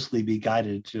can mostly be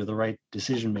guided to the right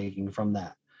decision making from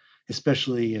that,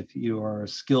 especially if you are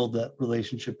skilled at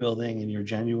relationship building and you're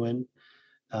genuine.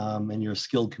 And you're a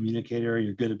skilled communicator,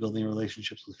 you're good at building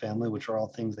relationships with family, which are all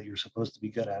things that you're supposed to be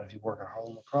good at if you work at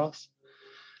Harlem Lacrosse.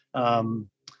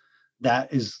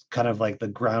 That is kind of like the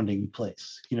grounding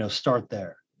place, you know, start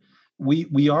there.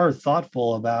 We are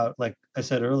thoughtful about, like I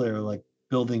said earlier, like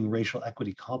building racial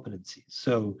equity competencies.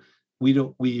 So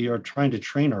we are trying to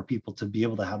train our people to be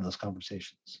able to have those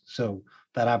conversations. So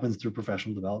that happens through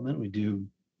professional development. We do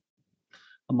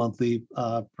a monthly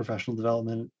professional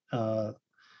development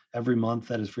every month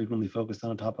that is frequently focused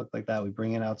on a topic like that. We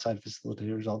bring in outside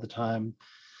facilitators all the time.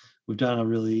 We've done a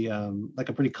really like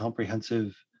a pretty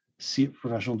comprehensive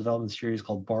professional development series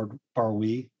called Bar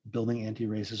We, Building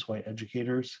Anti-Racist White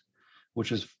Educators, which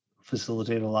has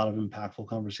facilitated a lot of impactful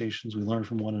conversations. We learn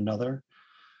from one another.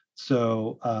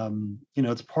 So, you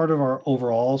know, it's part of our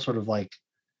overall sort of like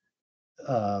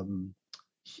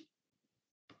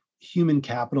human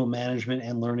capital management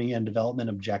and learning and development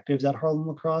objectives at Harlem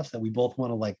Lacrosse, that we both want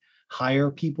to like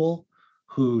hire people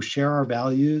who share our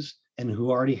values and who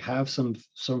already have some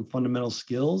fundamental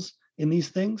skills in these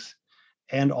things,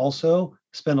 and also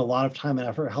spend a lot of time and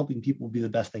effort helping people be the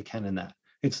best they can in that.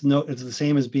 it's the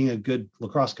same as being a good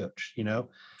lacrosse coach,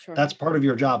 Sure. That's part of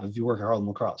your job if you work at Harlem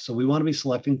Lacrosse. So we want to be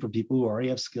selecting for people who already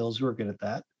have skills, who are good at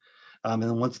that. And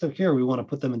then once they're here, we want to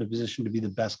put them in a position to be the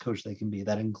best coach they can be.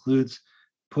 That includes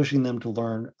pushing them to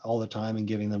learn all the time and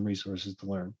giving them resources to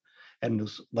learn. And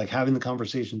like having the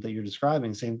conversations that you're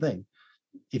describing, same thing.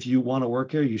 If you want to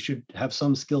work here, you should have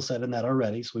some skill set in that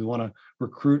already. So we want to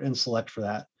recruit and select for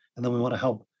that. And then we want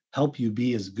to help you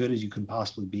be as good as you can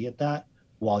possibly be at that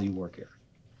while you work here.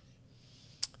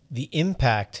 The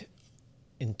impact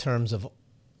in terms of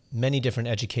many different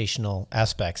educational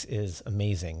aspects is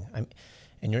amazing.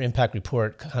 And your impact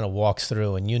report kind of walks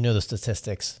through, and you know the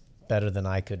statistics better than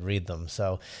I could read them.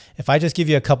 So if I just give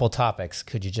you a couple topics,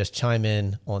 could you just chime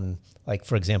in on, like,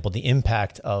 for example, the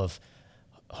impact of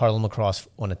Harlem Lacrosse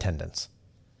on attendance?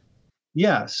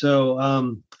 Yeah.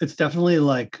 So it's definitely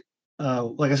like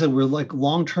I said, we're like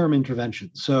long-term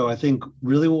intervention. So I think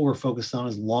really what we're focused on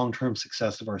is long-term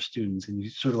success of our students. And you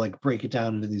sort of like break it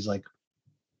down into these, like,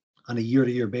 on a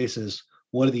year-to-year basis,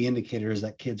 what are the indicators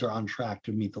that kids are on track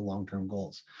to meet the long-term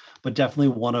goals? But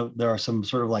definitely there are some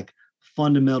sort of like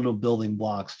fundamental building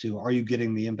blocks to, are you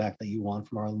getting the impact that you want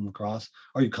from Harlem Lacrosse?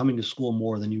 Are you coming to school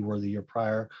more than you were the year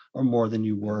prior, or more than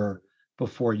you were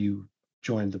before you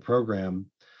joined the program?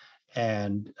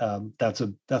 And that's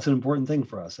an important thing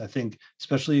for us. I think,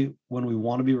 especially when we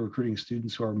want to be recruiting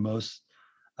students who are most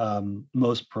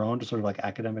prone to sort of like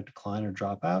academic decline or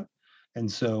dropout.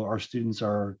 And so our students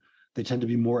they tend to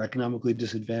be more economically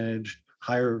disadvantaged,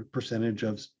 higher percentage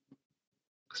of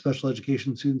special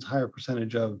education students, higher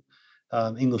percentage of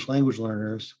English language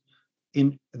learners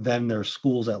than their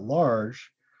schools at large.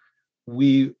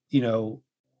 The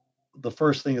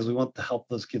first thing is we want to help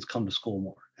those kids come to school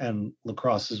more. And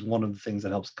lacrosse is one of the things that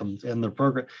helps come, and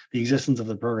the existence of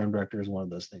the program director is one of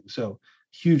those things. So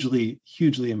hugely,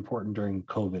 hugely important during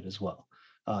COVID as well,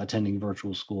 attending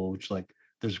virtual school, which, like,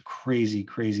 there's crazy,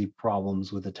 crazy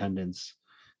problems with attendance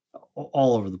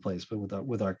all over the place, but in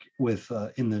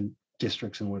the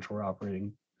districts in which we're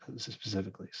operating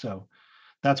specifically. So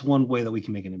that's one way that we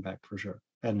can make an impact for sure.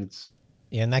 And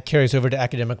and that carries over to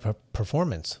academic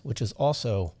performance, which is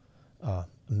also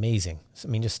amazing. I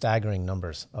mean, just staggering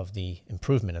numbers of the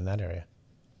improvement in that area.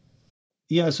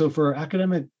 Yeah. So for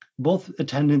both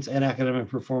attendance and academic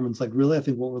performance, like, really, I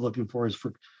think what we're looking for is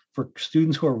for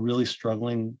students who are really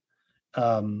struggling.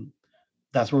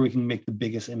 That's where we can make the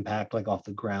biggest impact, like, off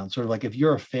the ground. Sort of like, if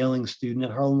you're a failing student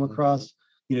at Harlem Lacrosse,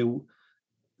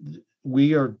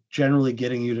 we are generally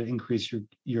getting you to increase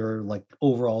your like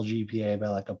overall GPA by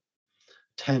like a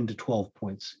 10 to 12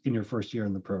 points in your first year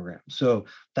in the program. So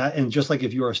that, and just like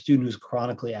if you're a student who's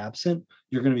chronically absent,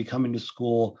 you're going to be coming to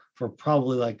school for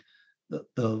probably like it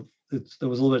was a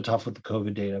little bit tough with the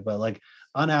COVID data, but like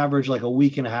on average, like a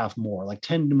week and a half more, like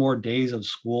 10 more days of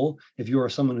school if you are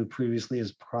someone who previously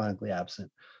is chronically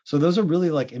absent. So those are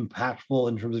really like impactful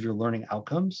in terms of your learning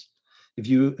outcomes. If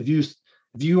you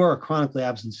are a chronically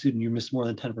absent student, you miss more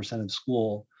than 10% of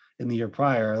school in the year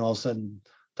prior, and all of a sudden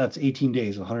that's 18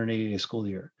 days, 180-day school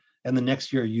year. And the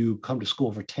next year you come to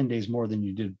school for 10 days more than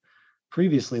you did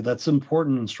previously. That's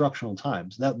important instructional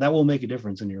times. That will make a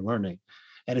difference in your learning.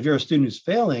 And if you're a student who's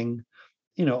failing,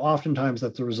 oftentimes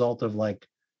that's a result of like,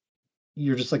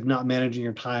 you're just like not managing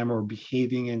your time or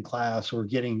behaving in class or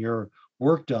getting your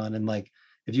work done. And like,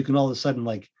 if you can all of a sudden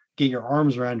like get your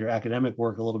arms around your academic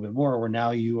work a little bit more, where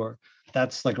now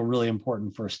that's like a really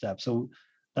important first step. So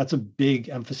that's a big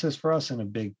emphasis for us and a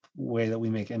big way that we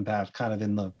make impact kind of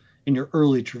in your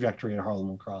early trajectory at Harlem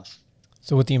Lacrosse.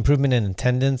 So with the improvement in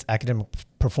attendance, academic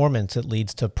performance, it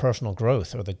leads to personal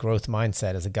growth, or the growth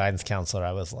mindset. As a guidance counselor,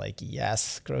 I was like,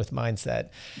 yes, growth mindset.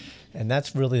 And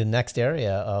that's really the next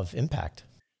area of impact.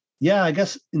 Yeah, I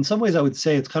guess in some ways I would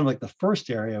say it's kind of like the first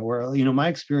area where, my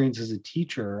experience as a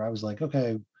teacher, I was like,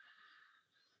 okay,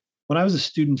 when I was a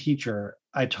student teacher,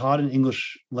 I taught an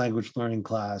English language learning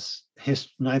class,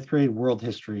 ninth grade world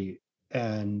history,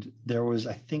 and there was,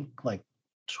 I think, like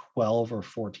 12 or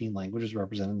 14 languages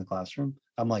represented in the classroom.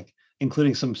 I'm like,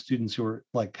 including some students who were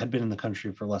like, had been in the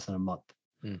country for less than a month.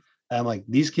 And I'm like,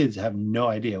 these kids have no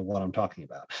idea what I'm talking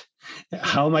about.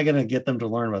 How am I going to get them to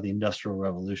learn about the Industrial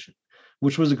Revolution?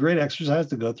 Which was a great exercise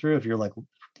to go through if you're like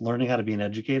learning how to be an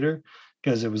educator,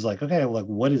 because it was like, okay, like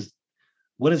what is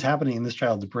happening in this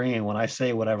child's brain when I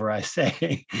say whatever I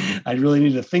say? I really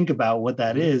need to think about what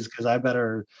that is, because I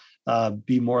better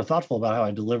be more thoughtful about how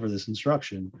I deliver this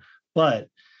instruction. But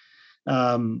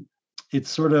it's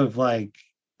sort of like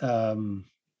when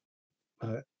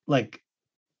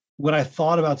I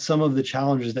thought about some of the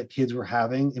challenges that kids were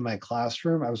having in my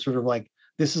classroom, I was sort of like,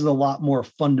 this is a lot more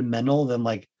fundamental than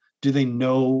like, do they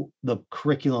know the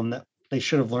curriculum they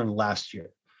should have learned last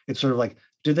year. It's sort of like,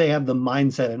 do they have the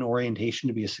mindset and orientation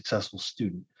to be a successful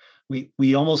student?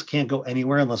 We almost can't go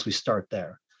anywhere unless we start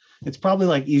there. It's probably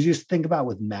like easiest to think about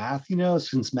with math,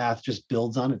 since math just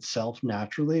builds on itself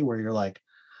naturally, where you're like,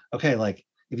 okay, like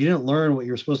if you didn't learn what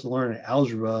you're supposed to learn in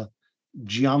algebra,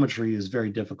 geometry is very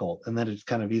difficult. And then it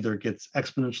kind of either gets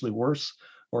exponentially worse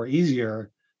or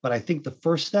easier. But I think the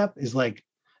first step is like,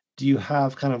 do you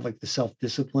have kind of like the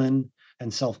self-discipline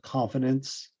and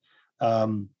self-confidence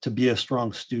to be a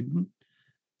strong student?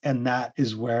 And that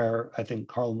is where I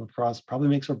think Harlem Lacrosse probably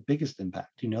makes our biggest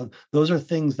impact. Those are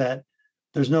things that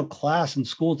there's no class in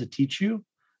school to teach you.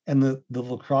 And the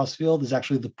lacrosse field is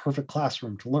actually the perfect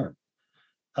classroom to learn.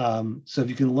 So if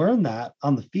you can learn that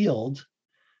on the field,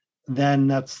 then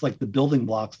that's like the building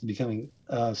blocks to becoming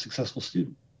a successful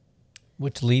student.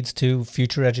 Which leads to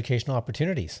future educational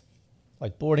opportunities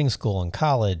like boarding school and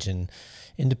college and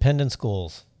independent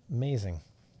schools. Amazing.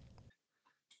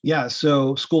 Yeah,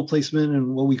 so school placement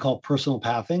and what we call personal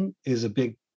pathing is a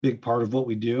big part of what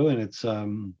we do. And it's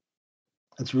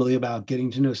really about getting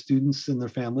to know students and their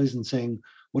families and saying,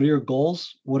 what are your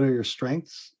goals? What are your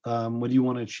strengths? What do you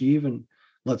want to achieve? And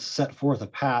let's set forth a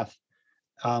path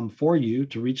for you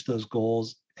to reach those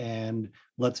goals. And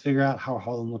let's figure out how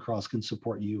Harlem Lacrosse can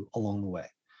support you along the way.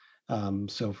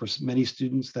 So for many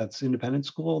students, that's independent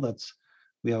school.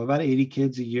 We have about 80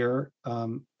 kids a year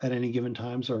at any given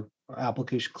time. So our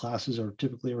application classes are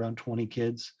typically around 20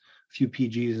 kids, a few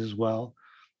PGs as well.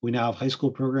 We now have high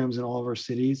school programs in all of our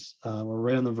cities. We're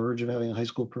right on the verge of having a high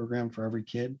school program for every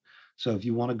kid. So if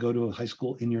you want to go to a high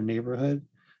school in your neighborhood,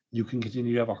 you can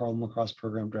continue to have a Harlem Lacrosse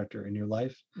program director in your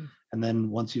life. And then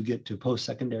once you get to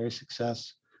post-secondary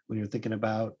success, when you're thinking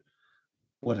about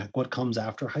what comes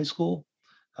after high school,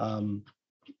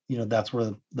 that's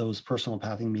where those personal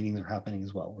pathing meetings are happening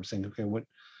as well. We're saying, okay, what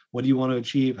do you want to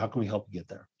achieve? How can we help you get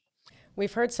there?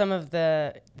 We've heard some of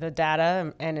the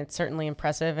data, and it's certainly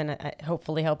impressive, and it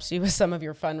hopefully helps you with some of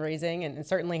your fundraising, and it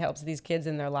certainly helps these kids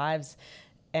in their lives.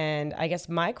 And I guess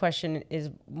my question is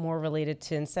more related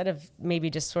to, instead of maybe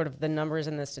just sort of the numbers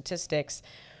and the statistics,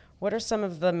 what are some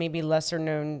of the maybe lesser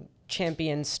known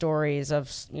champion stories of,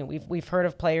 we've heard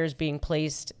of players being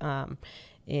placed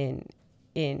in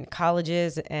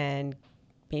colleges and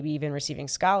maybe even receiving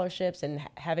scholarships and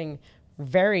having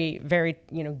very, very,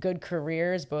 good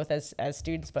careers, both as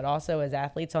students, but also as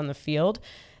athletes on the field.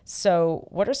 So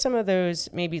what are some of those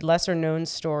maybe lesser known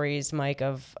stories, Mike,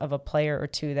 of a player or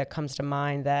two that comes to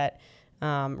mind that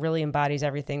really embodies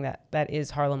everything that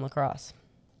is Harlem Lacrosse?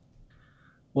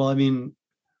 Well, I mean,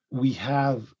 we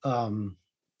have 5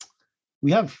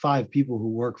 people who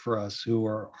work for us who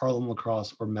are Harlem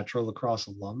Lacrosse or Metro Lacrosse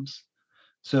alums.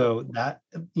 So that,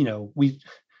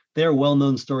 they're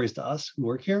well-known stories to us who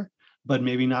work here, but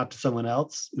maybe not to someone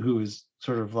else who is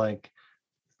sort of like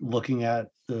looking at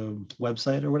the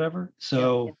website or whatever.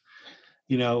 So,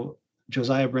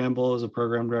 Josiah Bramble is a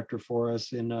program director for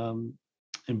us in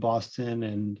Boston,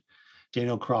 and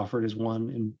Daniel Crawford is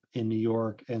one in New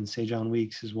York, and Sejon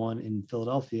Weeks is one in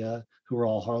Philadelphia, who are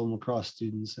all Harlem Lacrosse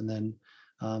students. And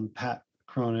then Pat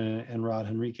Cronin and Rod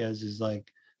Henriquez is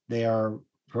they are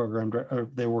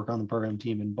they work on the program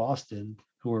team in Boston,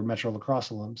 who are Metro Lacrosse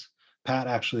alums. Pat,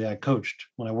 actually, I coached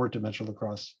when I worked at Metro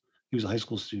Lacrosse. He was a high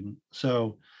school student.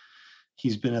 So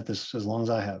he's been at this as long as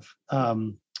I have.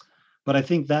 But I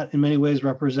think that in many ways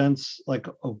represents like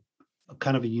a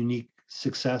kind of a unique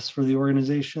success for the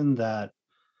organization, that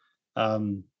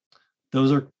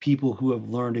those are people who have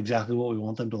learned exactly what we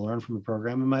want them to learn from the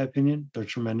program, in my opinion. They're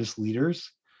tremendous leaders.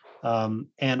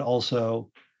 And also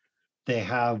they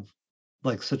have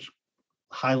like such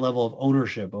high level of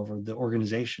ownership over the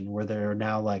organization, where they're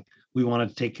now like, we want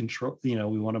to take control, we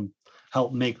want to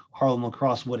help make Harlem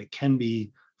Lacrosse what it can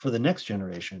be for the next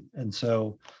generation. And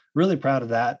so really proud of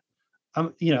that.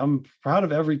 I'm proud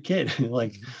of every kid.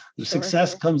 Like the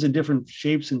success comes in different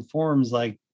shapes and forms.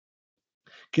 Like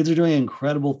kids are doing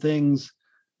incredible things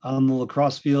on the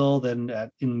lacrosse field and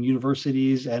in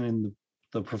universities and in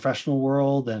the professional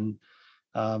world. And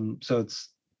so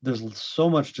there's so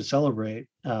much to celebrate.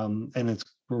 And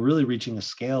we're really reaching a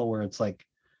scale where it's like,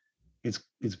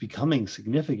 it's becoming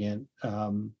significant.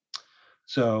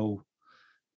 So,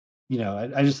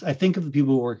 I think of the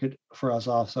people who work for us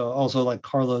also like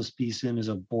Carlos Beeson is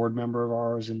a board member of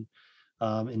ours in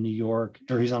New York,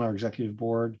 or he's on our executive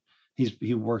board.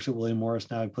 He works at William Morris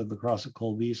now. He played lacrosse at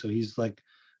Colby. So he's like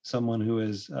someone who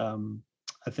is,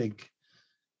 I think,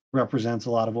 represents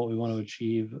a lot of what we want to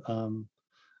achieve.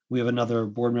 We have another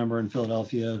board member in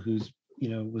Philadelphia who's,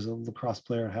 was a lacrosse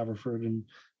player at Haverford and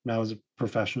now is a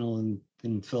professional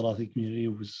in Philadelphia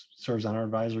community, serves on our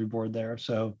advisory board there.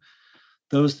 So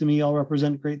those to me all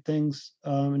represent great things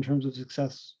in terms of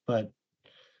success. But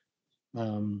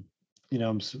I'm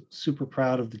super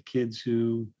proud of the kids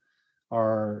who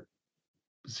are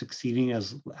succeeding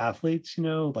as athletes.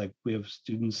 Like we have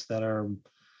students that are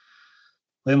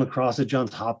playing lacrosse at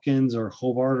Johns Hopkins or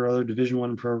Hobart or other Division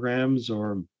I programs,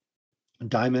 or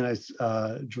Diamond.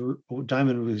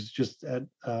 Diamond was just at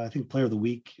I think Player of the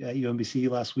Week at UMBC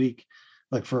last week,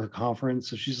 like for her conference.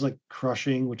 So she's like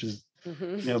crushing, which is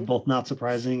both not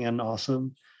surprising and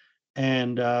awesome.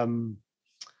 And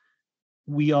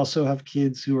we also have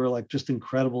kids who are like just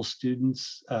incredible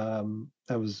students.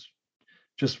 I was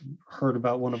just heard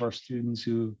about one of our students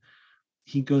who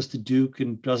he goes to Duke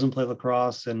and doesn't play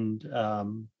lacrosse, and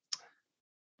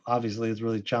obviously it's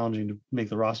really challenging to make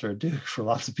the roster at Duke for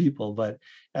lots of people, but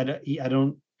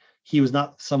he was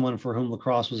not someone for whom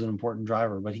lacrosse was an important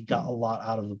driver, but he got a lot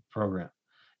out of the program,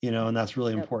 and that's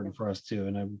really important for us too.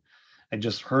 And I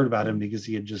just heard about him because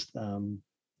he had just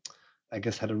I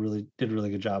guess did a really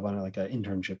good job on like an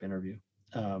internship interview,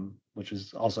 which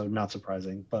is also not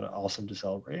surprising, but awesome to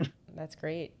celebrate. That's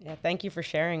great. Yeah, thank you for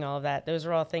sharing all of that. Those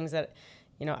are all things that,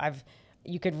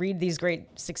 you could read these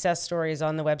great success stories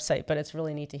on the website, but it's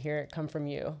really neat to hear it come from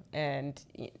you. And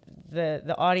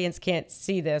the audience can't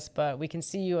see this, but we can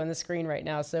see you on the screen right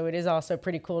now. So it is also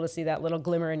pretty cool to see that little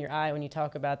glimmer in your eye when you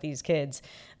talk about these kids.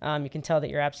 You can tell that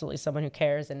you're absolutely someone who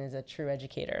cares and is a true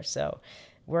educator. So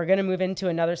we're going to move into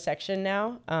another section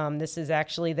now. This is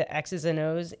actually the X's and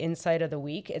O's Insight of the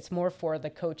Week. It's more for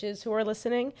the coaches who are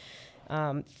listening.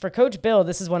 For Coach Bill,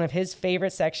 this is one of his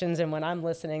favorite sections, and when I'm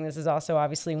listening, this is also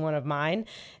obviously one of mine.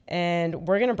 And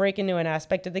we're going to break into an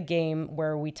aspect of the game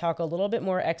where we talk a little bit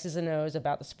more X's and O's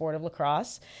about the sport of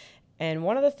lacrosse. And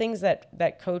one of the things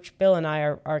that Coach Bill and I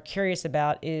are curious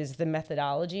about is the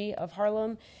methodology of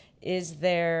Harlem. Is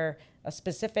there a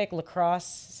specific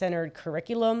lacrosse-centered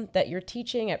curriculum that you're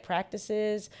teaching at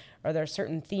practices? Are there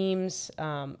certain themes,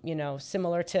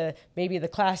 similar to maybe the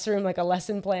classroom, like a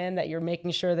lesson plan that you're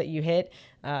making sure that you hit,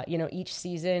 each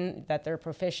season, that they're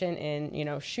proficient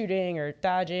in, shooting or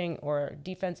dodging or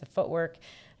defensive footwork?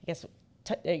 I guess,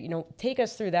 take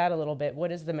us through that a little bit.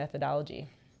 What is the methodology?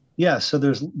 Yeah, so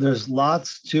there's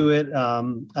lots to it.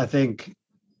 I think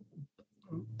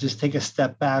just take a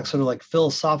step back, sort of like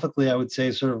philosophically, I would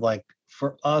say sort of like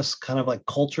for us, kind of like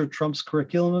culture trumps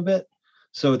curriculum a bit.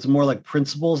 So it's more like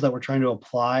principles that we're trying to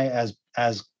apply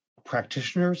as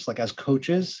practitioners, like as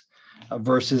coaches,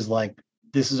 versus like,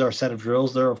 this is our set of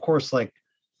drills. There are, of course, like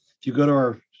if you go to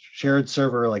our shared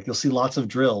server, like you'll see lots of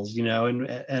drills,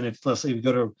 and if let's say you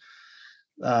go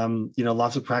to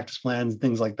lots of practice plans and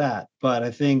things like that. But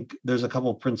I think there's a couple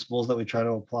of principles that we try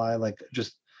to apply, like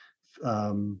just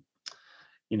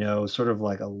sort of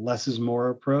like a less is more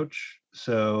approach.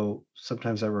 So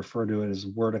sometimes I refer to it as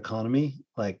word economy,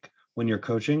 like when you're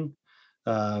coaching,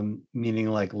 meaning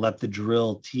like let the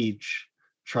drill teach,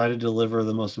 try to deliver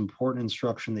the most important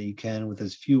instruction that you can with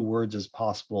as few words as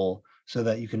possible so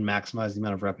that you can maximize the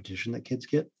amount of repetition that kids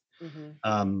get,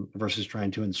 versus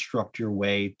trying to instruct your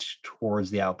way towards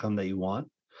the outcome that you want.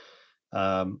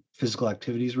 Physical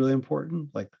activity is really important.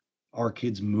 Like, are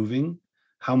kids moving?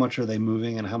 How much are they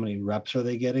moving and how many reps are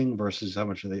they getting versus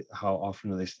how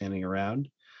often are they standing around?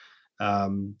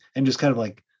 And just kind of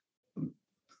like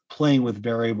playing with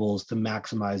variables to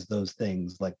maximize those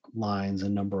things, like lines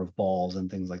and number of balls and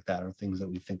things like that are things that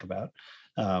we think about,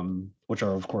 which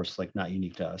are of course like not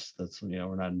unique to us. That's,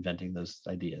 we're not inventing those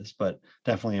ideas, but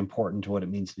definitely important to what it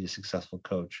means to be a successful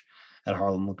coach at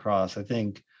Harlem Lacrosse. I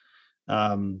think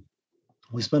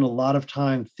we spend a lot of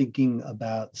time thinking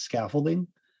about scaffolding.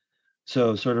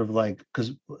 So sort of like,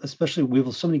 because especially we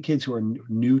have so many kids who are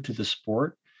new to the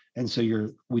sport. And so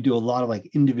we do a lot of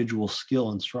like individual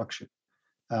skill instruction.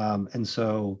 And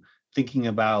so thinking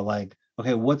about like,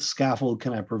 okay, what scaffold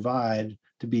can I provide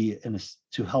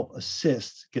to help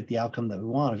assist get the outcome that we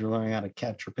want? If you're learning how to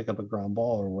catch or pick up a ground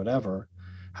ball or whatever,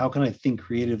 how can I think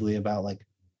creatively about like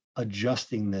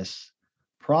adjusting this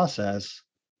process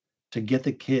to get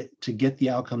the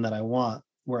outcome that I want,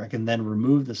 where I can then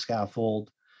remove the scaffold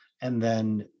and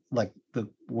then like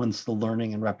once the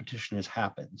learning and repetition has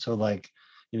happened. So like,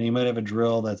 you might have a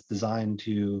drill that's designed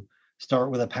to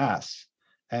start with a pass,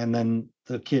 and then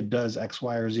the kid does X,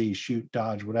 Y, or Z, shoot,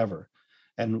 dodge, whatever.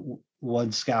 And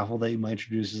one scaffold that you might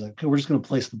introduce is like, okay, we're just going to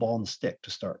place the ball on the stick to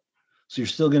start. So you're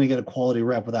still going to get a quality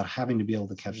rep without having to be able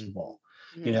to catch the ball.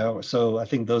 So I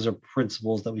think those are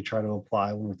principles that we try to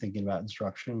apply when we're thinking about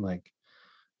instruction, like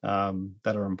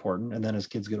that are important. And then as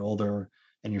kids get older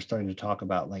and you're starting to talk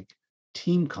about like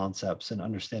team concepts and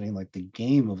understanding like the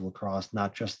game of lacrosse,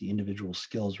 not just the individual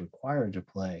skills required to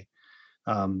play,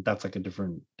 that's like a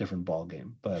different ball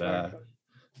game. But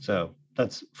So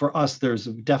that's for us, there's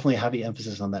definitely a heavy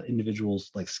emphasis on that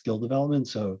individual's like skill development.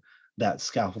 So that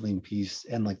scaffolding piece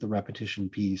and like the repetition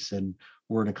piece and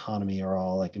word economy are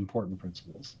all like important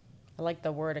principles. I like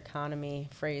the word economy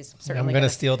phrase. I'm going to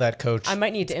steal that, Coach. I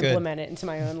might need to implement it into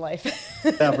my own life.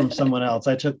 That from someone else.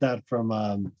 I took that from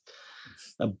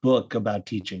a book about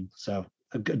teaching. So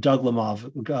Doug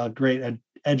Lemov, great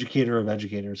educator of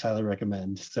educators, highly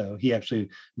recommend. So he actually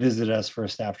visited us for a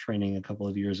staff training a couple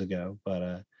of years ago,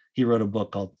 but he wrote a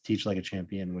book called Teach Like a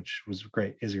Champion, which was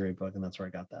great, is a great book. And that's where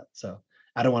I got that. So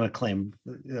I don't want to claim,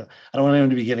 I don't want anyone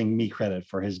to be giving me credit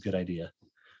for his good idea.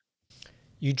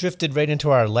 You drifted right into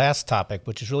our last topic,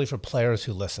 which is really for players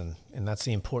who listen, and that's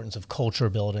the importance of culture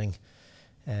building.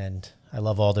 And I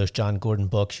love all those John Gordon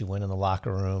books, You Win in the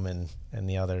Locker Room and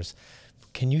the others.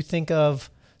 Can you think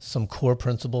of some core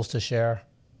principles to share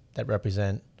that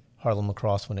represent Harlem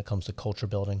Lacrosse when it comes to culture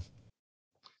building?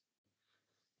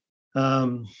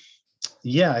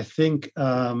 Yeah, I think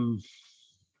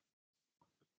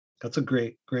that's a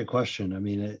great question. I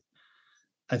mean,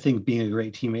 I think being a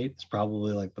great teammate is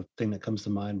probably like the thing that comes to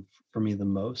mind for me the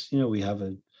most. You know, we have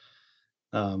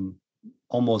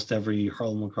almost every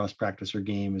Harlem Lacrosse practice or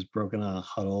game is broken on a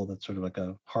huddle. That's sort of like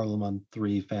a Harlem on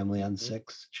 3, family on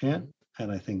 6 chant. And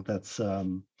I think that's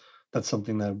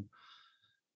something that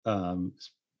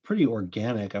is pretty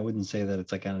organic. I wouldn't say that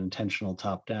it's like an intentional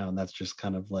top down. That's just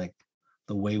kind of like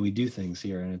the way we do things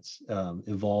here. And it's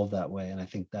evolved that way. And I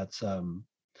think that's,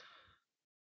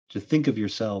 to think of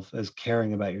yourself as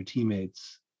caring about your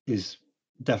teammates is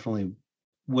definitely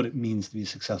what it means to be a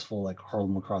successful like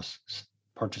Harlem Lacrosse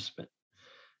participant.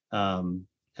 And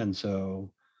so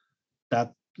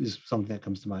that is something that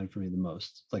comes to mind for me the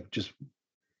most, like just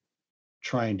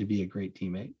trying to be a great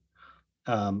teammate.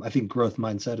 I think growth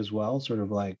mindset as well, sort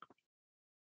of like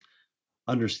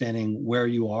understanding where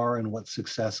you are and what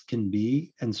success can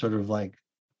be and sort of like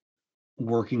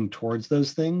working towards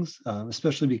those things,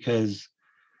 especially because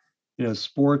you know,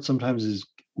 sports sometimes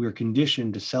we're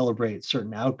conditioned to celebrate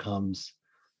certain outcomes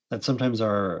that sometimes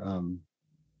are,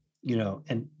 you know,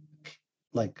 and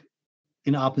like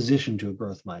in opposition to a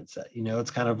growth mindset. You know, it's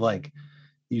kind of like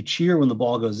you cheer when the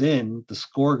ball goes in, the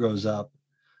score goes up,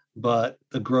 but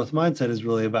the growth mindset is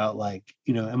really about like,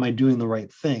 you know, am I doing the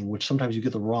right thing? Which sometimes you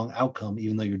get the wrong outcome,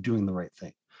 even though you're doing the right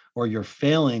thing, or you're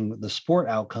failing the sport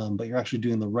outcome, but you're actually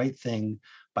doing the right thing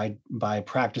by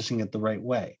practicing it the right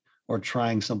way, or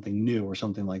trying something new or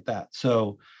something like that.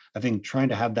 So I think trying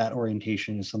to have that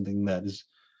orientation is something that is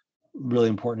really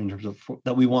important in terms of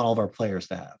that we want all of our players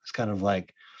to have. It's kind of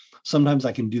like, sometimes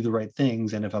I can do the right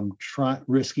things. And if I'm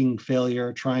risking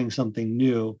failure, trying something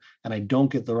new, and I don't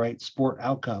get the right sport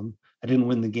outcome, I didn't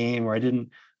win the game, or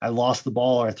I lost the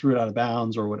ball, or I threw it out of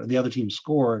bounds, or what the other team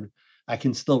scored, I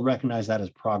can still recognize that as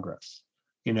progress,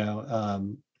 you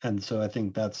know? And so I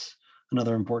think that's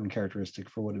another important characteristic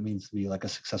for what it means to be like a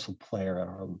successful player at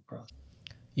Harlem Lacrosse.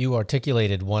 You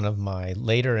articulated one of my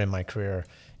later in my career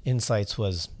insights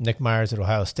was Nick Myers at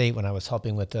Ohio State when I was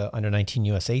helping with the under-19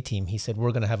 USA team. He said,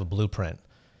 we're going to have a blueprint.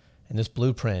 And this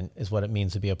blueprint is what it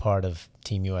means to be a part of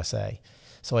Team USA.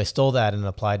 So I stole that and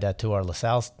applied that to our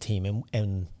LaSalle team.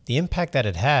 And the impact that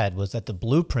it had was that the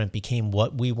blueprint became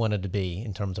what we wanted to be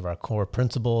in terms of our core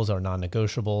principles, our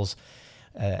non-negotiables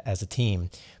as a team.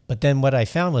 But then what I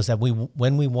found was that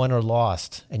when we won or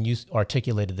lost, and you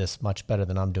articulated this much better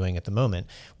than I'm doing at the moment,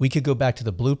 we could go back to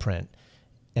the blueprint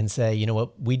and say, you know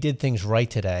what, we did things right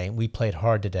today. We played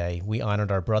hard today. We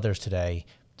honored our brothers today.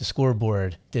 The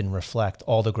scoreboard didn't reflect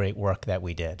all the great work that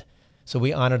we did. So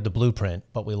we honored the blueprint,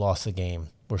 but we lost the game.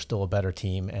 We're still a better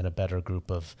team and a better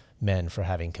group of men for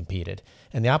having competed.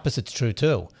 And the opposite's true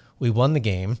too. We won the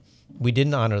game. We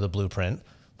didn't honor the blueprint.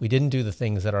 We didn't do the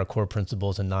things that our core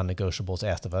principles and non-negotiables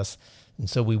asked of us. And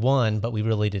so we won, but we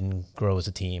really didn't grow as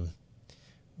a team.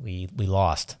 We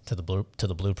lost to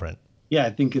the blueprint. Yeah, I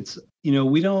think it's, you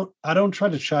know, I don't try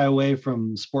to shy away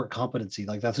from sport competency.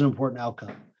 Like that's an important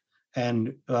outcome.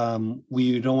 And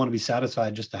we don't want to be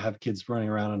satisfied just to have kids running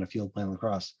around on a field playing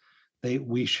lacrosse.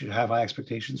 We should have high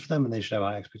expectations for them, and they should have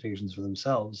high expectations for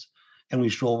themselves. And we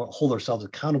should hold ourselves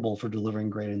accountable for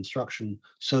delivering great instruction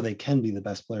so they can be the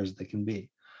best players that they can be.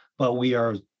 But we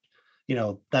are, you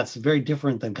know, that's very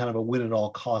different than kind of a win at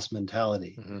all cost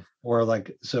mentality. Mm-hmm. Or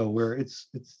like, so it's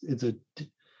a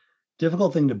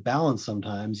difficult thing to balance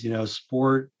sometimes. You know,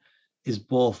 sport is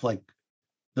both like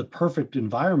the perfect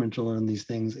environment to learn these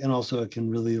things, and also it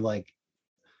can really like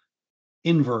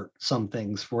invert some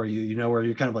things for you, you know, where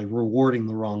you're kind of like rewarding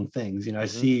the wrong things. You know, I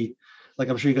see, like,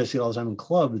 I'm sure you guys see it all the time in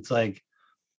club. It's like,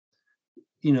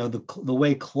 you know, the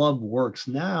way club works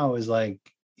now is like,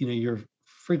 you know, you're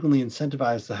frequently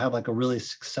incentivized to have like a really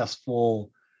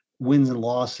successful wins and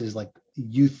losses like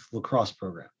youth lacrosse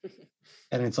program.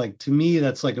 And it's like, to me,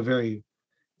 that's like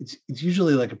it's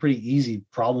usually like a pretty easy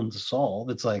problem to solve.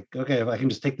 It's like, okay, if I can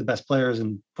just take the best players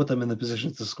and put them in the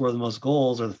positions to score the most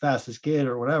goals or the fastest kid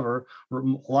or whatever, or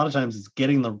a lot of times it's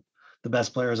getting the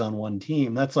best players on one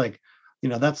team. That's like,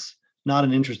 that's not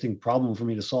an interesting problem for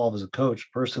me to solve as a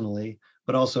coach personally,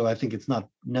 but also I think it's not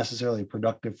necessarily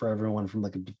productive for everyone from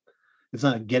it's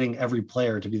not getting every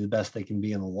player to be the best they can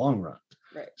be in the long run.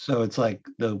 Right. So it's like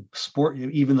the sport,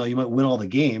 even though you might win all the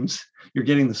games, you're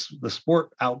getting the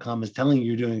sport outcome is telling you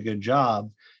you're doing a good job.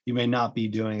 You may not be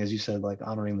doing, as you said, like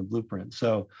honoring the blueprint.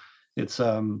 So it's,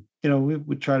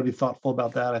 we try to be thoughtful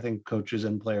about that. I think coaches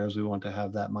and players, we want to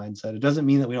have that mindset. It doesn't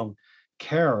mean that we don't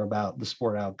care about the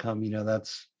sport outcome.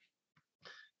 That's,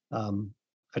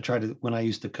 I try to, when I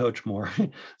used to coach more,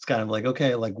 it's kind of like,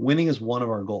 okay, like winning is one of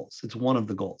our goals. It's one of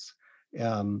the goals.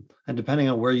 And depending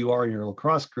on where you are in your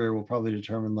lacrosse career will probably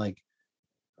determine like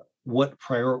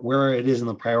where it is in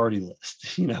the priority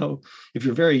list. If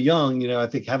you're very young, I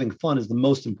think having fun is the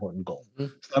most important goal. So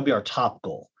that'd be our top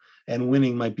goal, and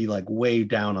winning might be like way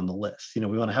down on the list. We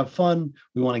want to have fun.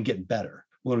 We want to get better.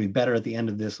 We want to be better at the end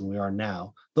of this than we are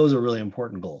now. Those are really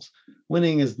important goals.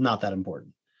 Winning is not that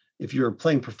important. If you're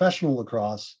playing professional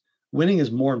lacrosse, winning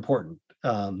is more important.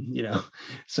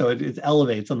 So it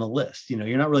elevates on the list.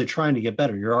 You're not really trying to get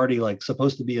better. You're already like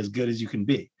supposed to be as good as you can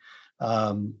be.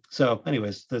 So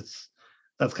anyways, that's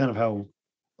kind of how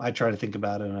I try to think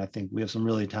about it. And I think we have some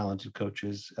really talented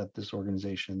coaches at this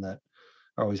organization that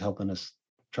are always helping us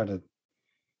try to,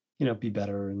 be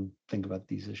better and think about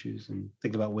these issues and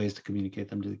think about ways to communicate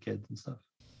them to the kids and stuff.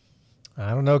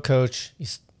 I don't know, Coach.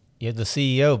 You're the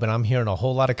CEO, but I'm hearing a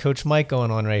whole lot of Coach Mike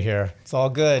going on right here. It's all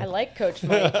good. I like Coach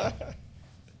Mike.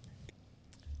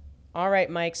 All right,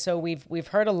 Mike. So we've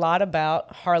heard a lot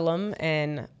about Harlem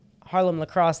and Harlem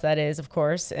Lacrosse, that is, of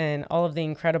course, and all of the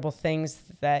incredible things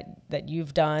that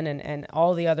you've done and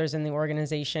all the others in the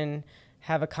organization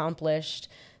have accomplished.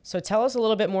 So tell us a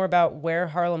little bit more about where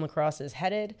Harlem Lacrosse is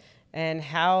headed and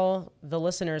how the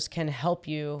listeners can help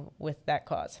you with that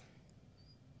cause.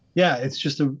 Yeah, it's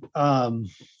just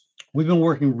we've been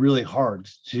working really hard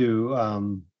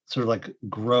to sort of like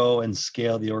grow and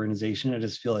scale the organization. I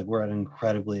just feel like we're at an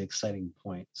incredibly exciting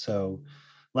point. So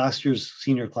last year's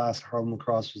senior class at Harlem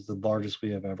Lacrosse was the largest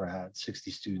we have ever had,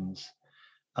 60 students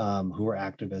who were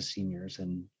active as seniors.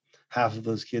 And half of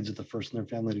those kids are the first in their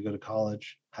family to go to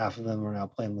college. Half of them are now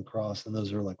playing lacrosse. And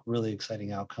those are like really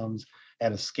exciting outcomes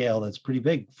at a scale that's pretty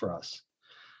big for us.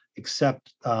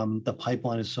 Except the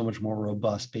pipeline is so much more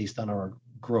robust based on our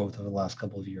growth over the last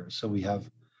couple of years. So we have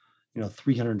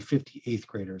 350 eighth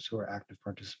graders who are active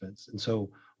participants. And so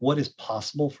what is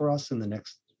possible for us in the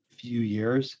next few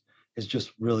years is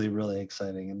just really, really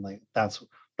exciting. And like, that's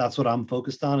what I'm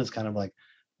focused on, is kind of like,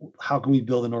 how can we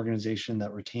build an organization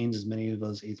that retains as many of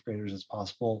those eighth graders as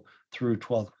possible through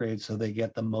 12th grade so they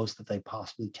get the most that they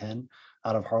possibly can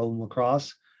out of Harlem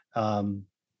Lacrosse,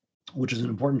 which is an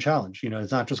important challenge.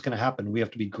 It's not just going to happen. We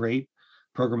have to be great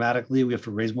programmatically. We have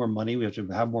to raise more money. We have to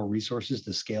have more resources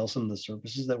to scale some of the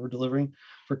services that we're delivering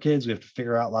for kids. We have to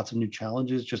figure out lots of new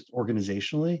challenges just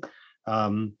organizationally.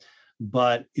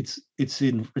 But it's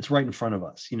right in front of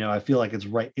us. I feel like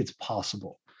it's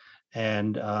possible.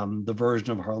 And the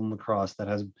version of Harlem Lacrosse that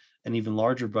has an even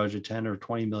larger budget, 10 or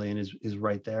 20 million, is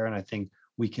right there. And I think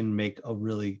we can make a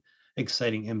really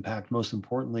exciting impact, most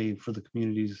importantly for the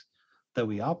communities that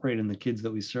we operate and the kids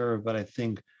that we serve. But I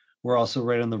think we're also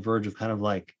right on the verge of kind of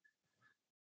like,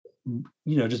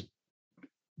 just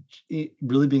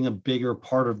really being a bigger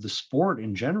part of the sport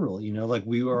in general. Like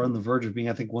we are on the verge of being,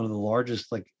 I think, one of the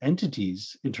largest like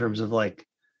entities in terms of like,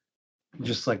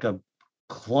 just like a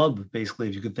club, basically,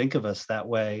 if you could think of us that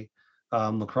way,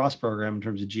 lacrosse program in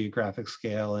terms of geographic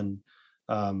scale and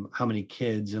how many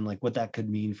kids and like what that could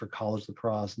mean for college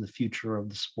lacrosse and the future of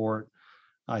the sport,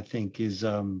 I think is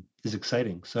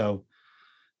exciting. So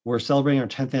we're celebrating our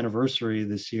 10th anniversary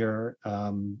this year.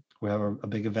 We have a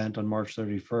big event on March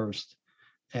 31st,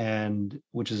 and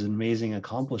which is an amazing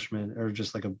accomplishment, or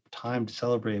just like a time to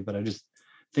celebrate. But I just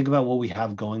think about what we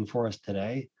have going for us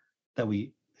today that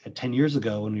we 10 years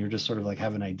ago, when we were just sort of like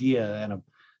have an idea,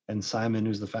 and Simon,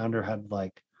 who's the founder, had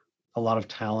like a lot of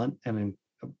talent and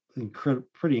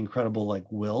pretty incredible like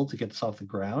will to get this off the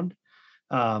ground.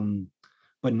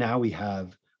 But now we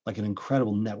have like an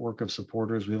incredible network of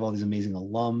supporters. We have all these amazing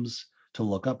alums to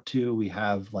look up to. We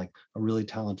have like a really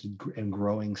talented and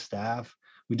growing staff.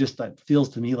 That feels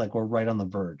to me like we're right on the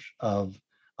verge of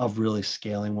really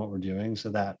scaling what we're doing. So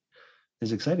that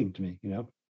is exciting to me,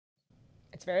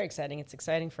 It's very exciting. It's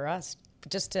exciting for us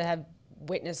just to have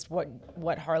witnessed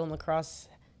what Harlem Lacrosse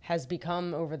has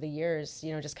become over the years,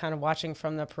 just kind of watching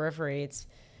from the periphery.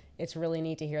 It's really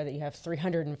neat to hear that you have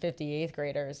 350 eighth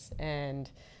graders and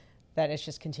that it's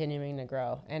just continuing to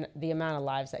grow. And the amount of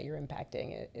lives that you're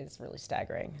impacting is really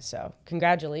staggering. So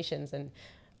congratulations. And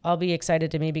I'll be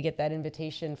excited to maybe get that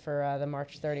invitation for the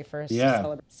March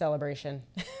 31st celebration.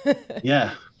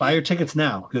 Yeah. Buy your tickets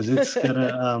now, because it's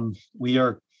gonna,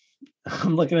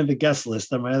 I'm looking at the guest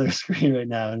list on my other screen right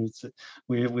now, and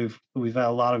we've had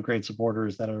a lot of great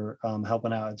supporters that are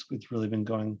helping out. It's really been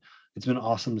going. It's been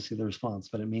awesome to see the response,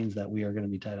 but it means that we are going to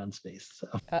be tight on space. So.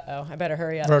 I better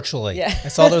hurry up. Virtually. Yeah. I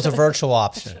saw there's a virtual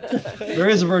option. There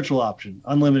is a virtual option,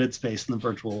 unlimited space in the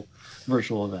virtual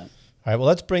event. All right. Well,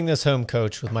 let's bring this home,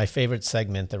 Coach, with my favorite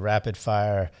segment, the rapid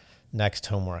fire next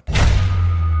homework.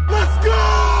 Let's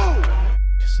go!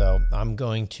 So I'm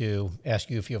going to ask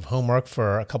you if you have homework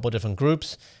for a couple of different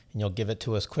groups, and you'll give it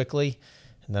to us quickly.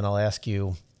 And then I'll ask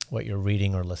you what you're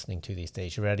reading or listening to these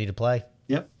days. You ready to play?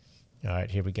 Yep. All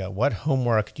right, here we go. What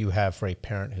homework do you have for a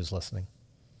parent who's listening?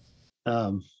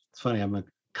 It's funny. I'm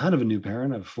kind of a new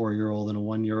parent. I have a 4-year-old and a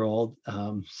 1-year-old.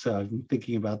 So I've been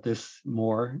thinking about this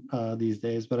more these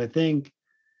days. But I think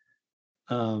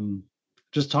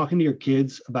just talking to your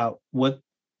kids about what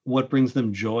brings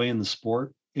them joy in the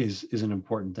sport is an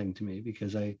important thing to me,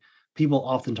 because people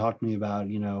often talk to me about,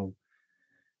 it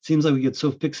seems like we get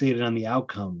so fixated on the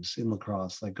outcomes in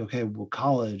lacrosse, like, okay, well,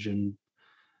 college and,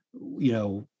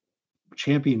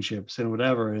 championships and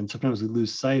whatever. And sometimes we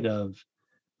lose sight of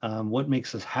what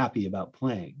makes us happy about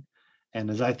playing. And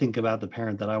as I think about the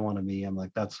parent that I want to be, I'm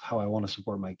like, that's how I want to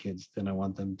support my kids. Then I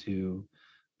want them to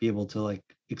be able to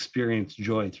experience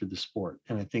joy through the sport.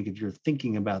 And I think if you're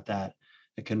thinking about that,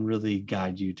 it can really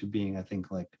guide you to being, I think,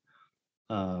 the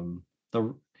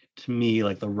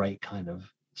right kind of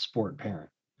sport parent.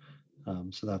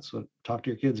 So that's talk to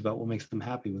your kids about what makes them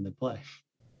happy when they play.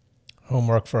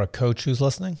 Homework for a coach who's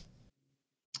listening?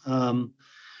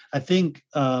 I think,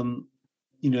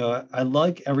 I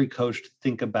like every coach to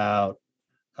think about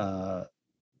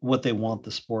what they want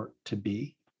the sport to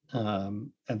be,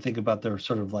 and think about their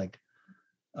sort of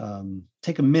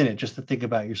take a minute just to think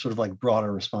about your sort of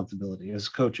broader responsibility. As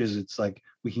coaches, it's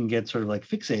we can get sort of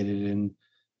fixated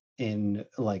in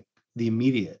the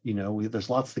immediate. There's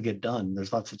lots to get done.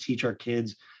 There's lots to teach our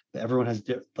kids. Everyone has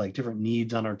different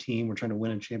needs on our team. We're trying to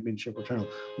win a championship. We're trying to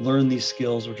learn these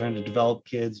skills. We're trying to develop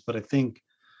kids. But I think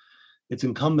it's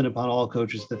incumbent upon all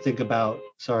coaches to think about,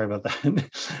 sorry about that.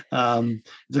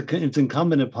 It's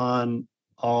incumbent upon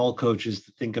all coaches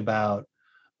to think about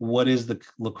what is the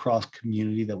lacrosse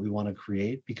community that we want to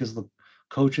create, because the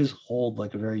coaches hold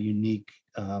a very unique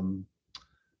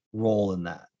role in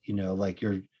that.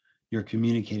 You're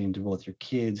communicating to both your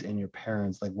kids and your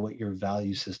parents what your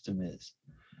value system is,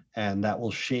 and that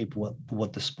will shape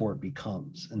what the sport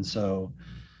becomes. And so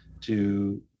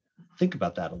to think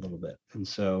about that a little bit. And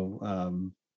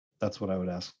so that's what I would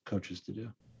ask coaches to do.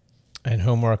 And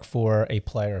homework for a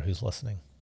player who's listening?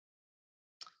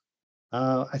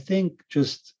 I think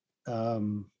just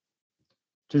to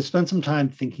spend some time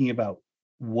thinking about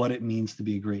what it means to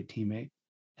be a great teammate.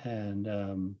 And,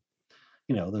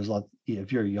 there's a lot,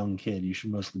 if you're a young kid, you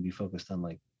should mostly be focused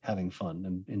on having fun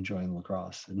and enjoying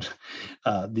lacrosse and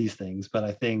these things. But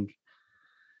I think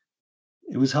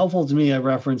it was helpful to me. I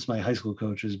referenced my high school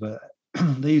coaches, but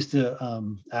they used to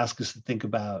ask us to think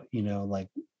about,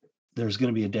 there's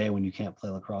going to be a day when you can't play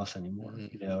lacrosse anymore,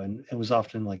 and it was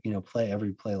often play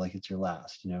every play like it's your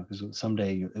last, because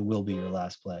someday it will be your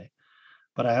last play.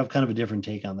 But I have kind of a different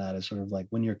take on that. It's sort of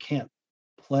when you can't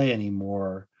play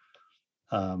anymore,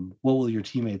 what will your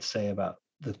teammates say about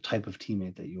the type of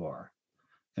teammate that you are?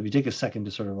 If you take a second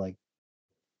to sort of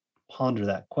ponder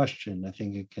that question, I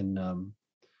think it can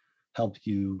help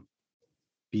you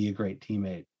be a great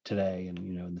teammate today and,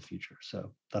 in the future.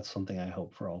 So that's something I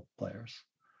hope for all players.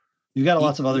 You've got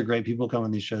lots of other great people come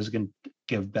on these shows who can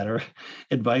give better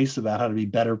advice about how to be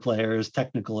better players,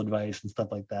 technical advice and stuff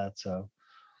like that. So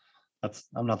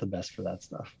I'm not the best for that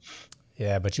stuff.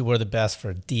 Yeah, but you were the best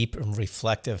for deep and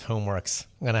reflective homeworks.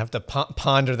 I'm going to have to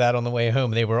ponder that on the way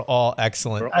home. They were all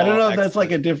excellent. I don't know if that's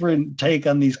a different take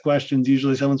on these questions.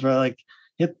 Usually someone's probably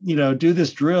do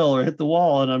this drill or hit the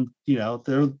wall. And I'm,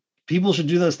 people should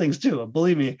do those things too.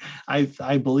 Believe me,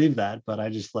 I believe that, but I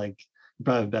just you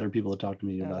probably have better people to talk to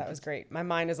me about. That was great. My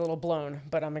mind is a little blown,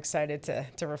 but I'm excited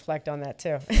to reflect on that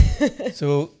too.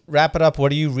 So wrap it up.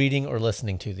 What are you reading or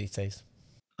listening to these days?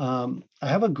 I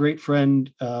have a great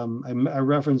friend. I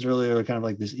referenced earlier, kind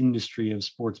of this industry of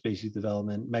sports-based youth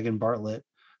development, Megan Bartlett,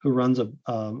 who runs a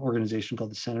organization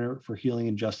called the Center for Healing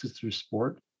and Justice Through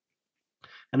Sport.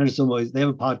 And they have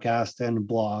a podcast and a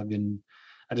blog, and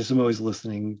I just am always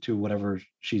listening to whatever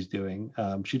she's doing.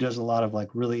 She does a lot of like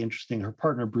really interesting. Her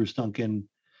partner Bruce Duncan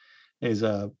is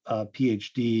a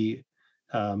PhD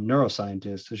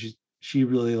neuroscientist, so she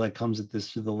really like comes at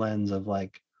this through the lens of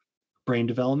like brain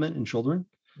development in children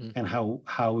and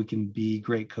how we can be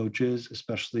great coaches,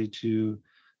 especially to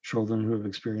children who have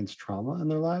experienced trauma in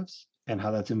their lives and how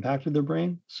that's impacted their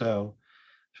brain. So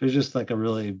she's just like a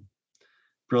really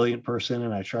brilliant person,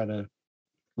 and I try to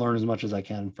learn as much as I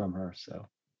can from her. So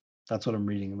that's what I'm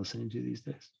reading and listening to these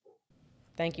days.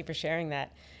 Thank you for sharing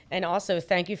that. And also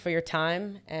thank you for your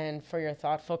time and for your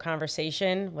thoughtful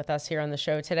conversation with us here on the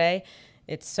show today.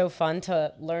 It's so fun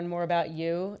to learn more about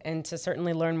you and to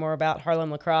certainly learn more about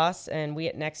Harlem Lacrosse. And we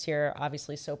at Next Year are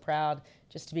obviously so proud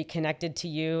just to be connected to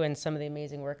you and some of the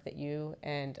amazing work that you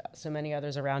and so many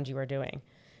others around you are doing.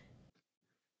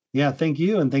 Yeah, thank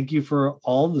you. And thank you for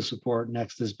all the support.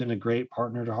 Next has been a great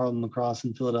partner to Harlem Lacrosse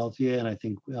in Philadelphia. And I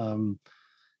think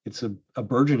it's a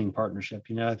burgeoning partnership.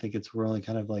 I think we're only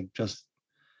kind of like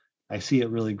I see it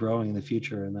really growing in the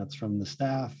future, and that's from the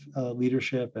staff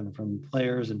leadership and from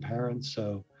players and parents.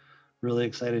 So really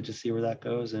excited to see where that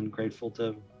goes, and grateful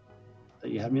that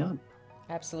you had me on.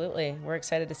 Absolutely. We're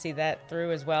excited to see that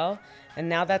through as well. And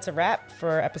now that's a wrap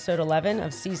for episode 11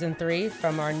 of season 3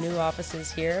 from our new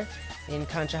offices here in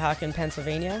Conshohocken,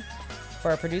 Pennsylvania.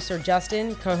 For our producer,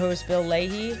 Justin, co-host Bill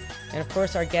Leahy, and of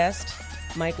course our guest,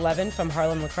 Mike Levin from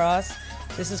Harlem Lacrosse.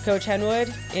 This is Coach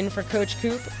Henwood, in for Coach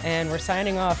Coop, and we're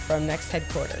signing off from Next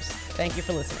headquarters. Thank you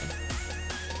for listening.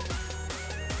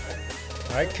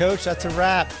 All right, Coach, that's a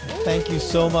wrap. Thank you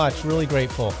so much. Really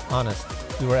grateful. Honest.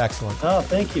 You were excellent. Oh,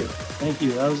 thank you. Thank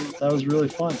you. That was really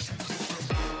fun.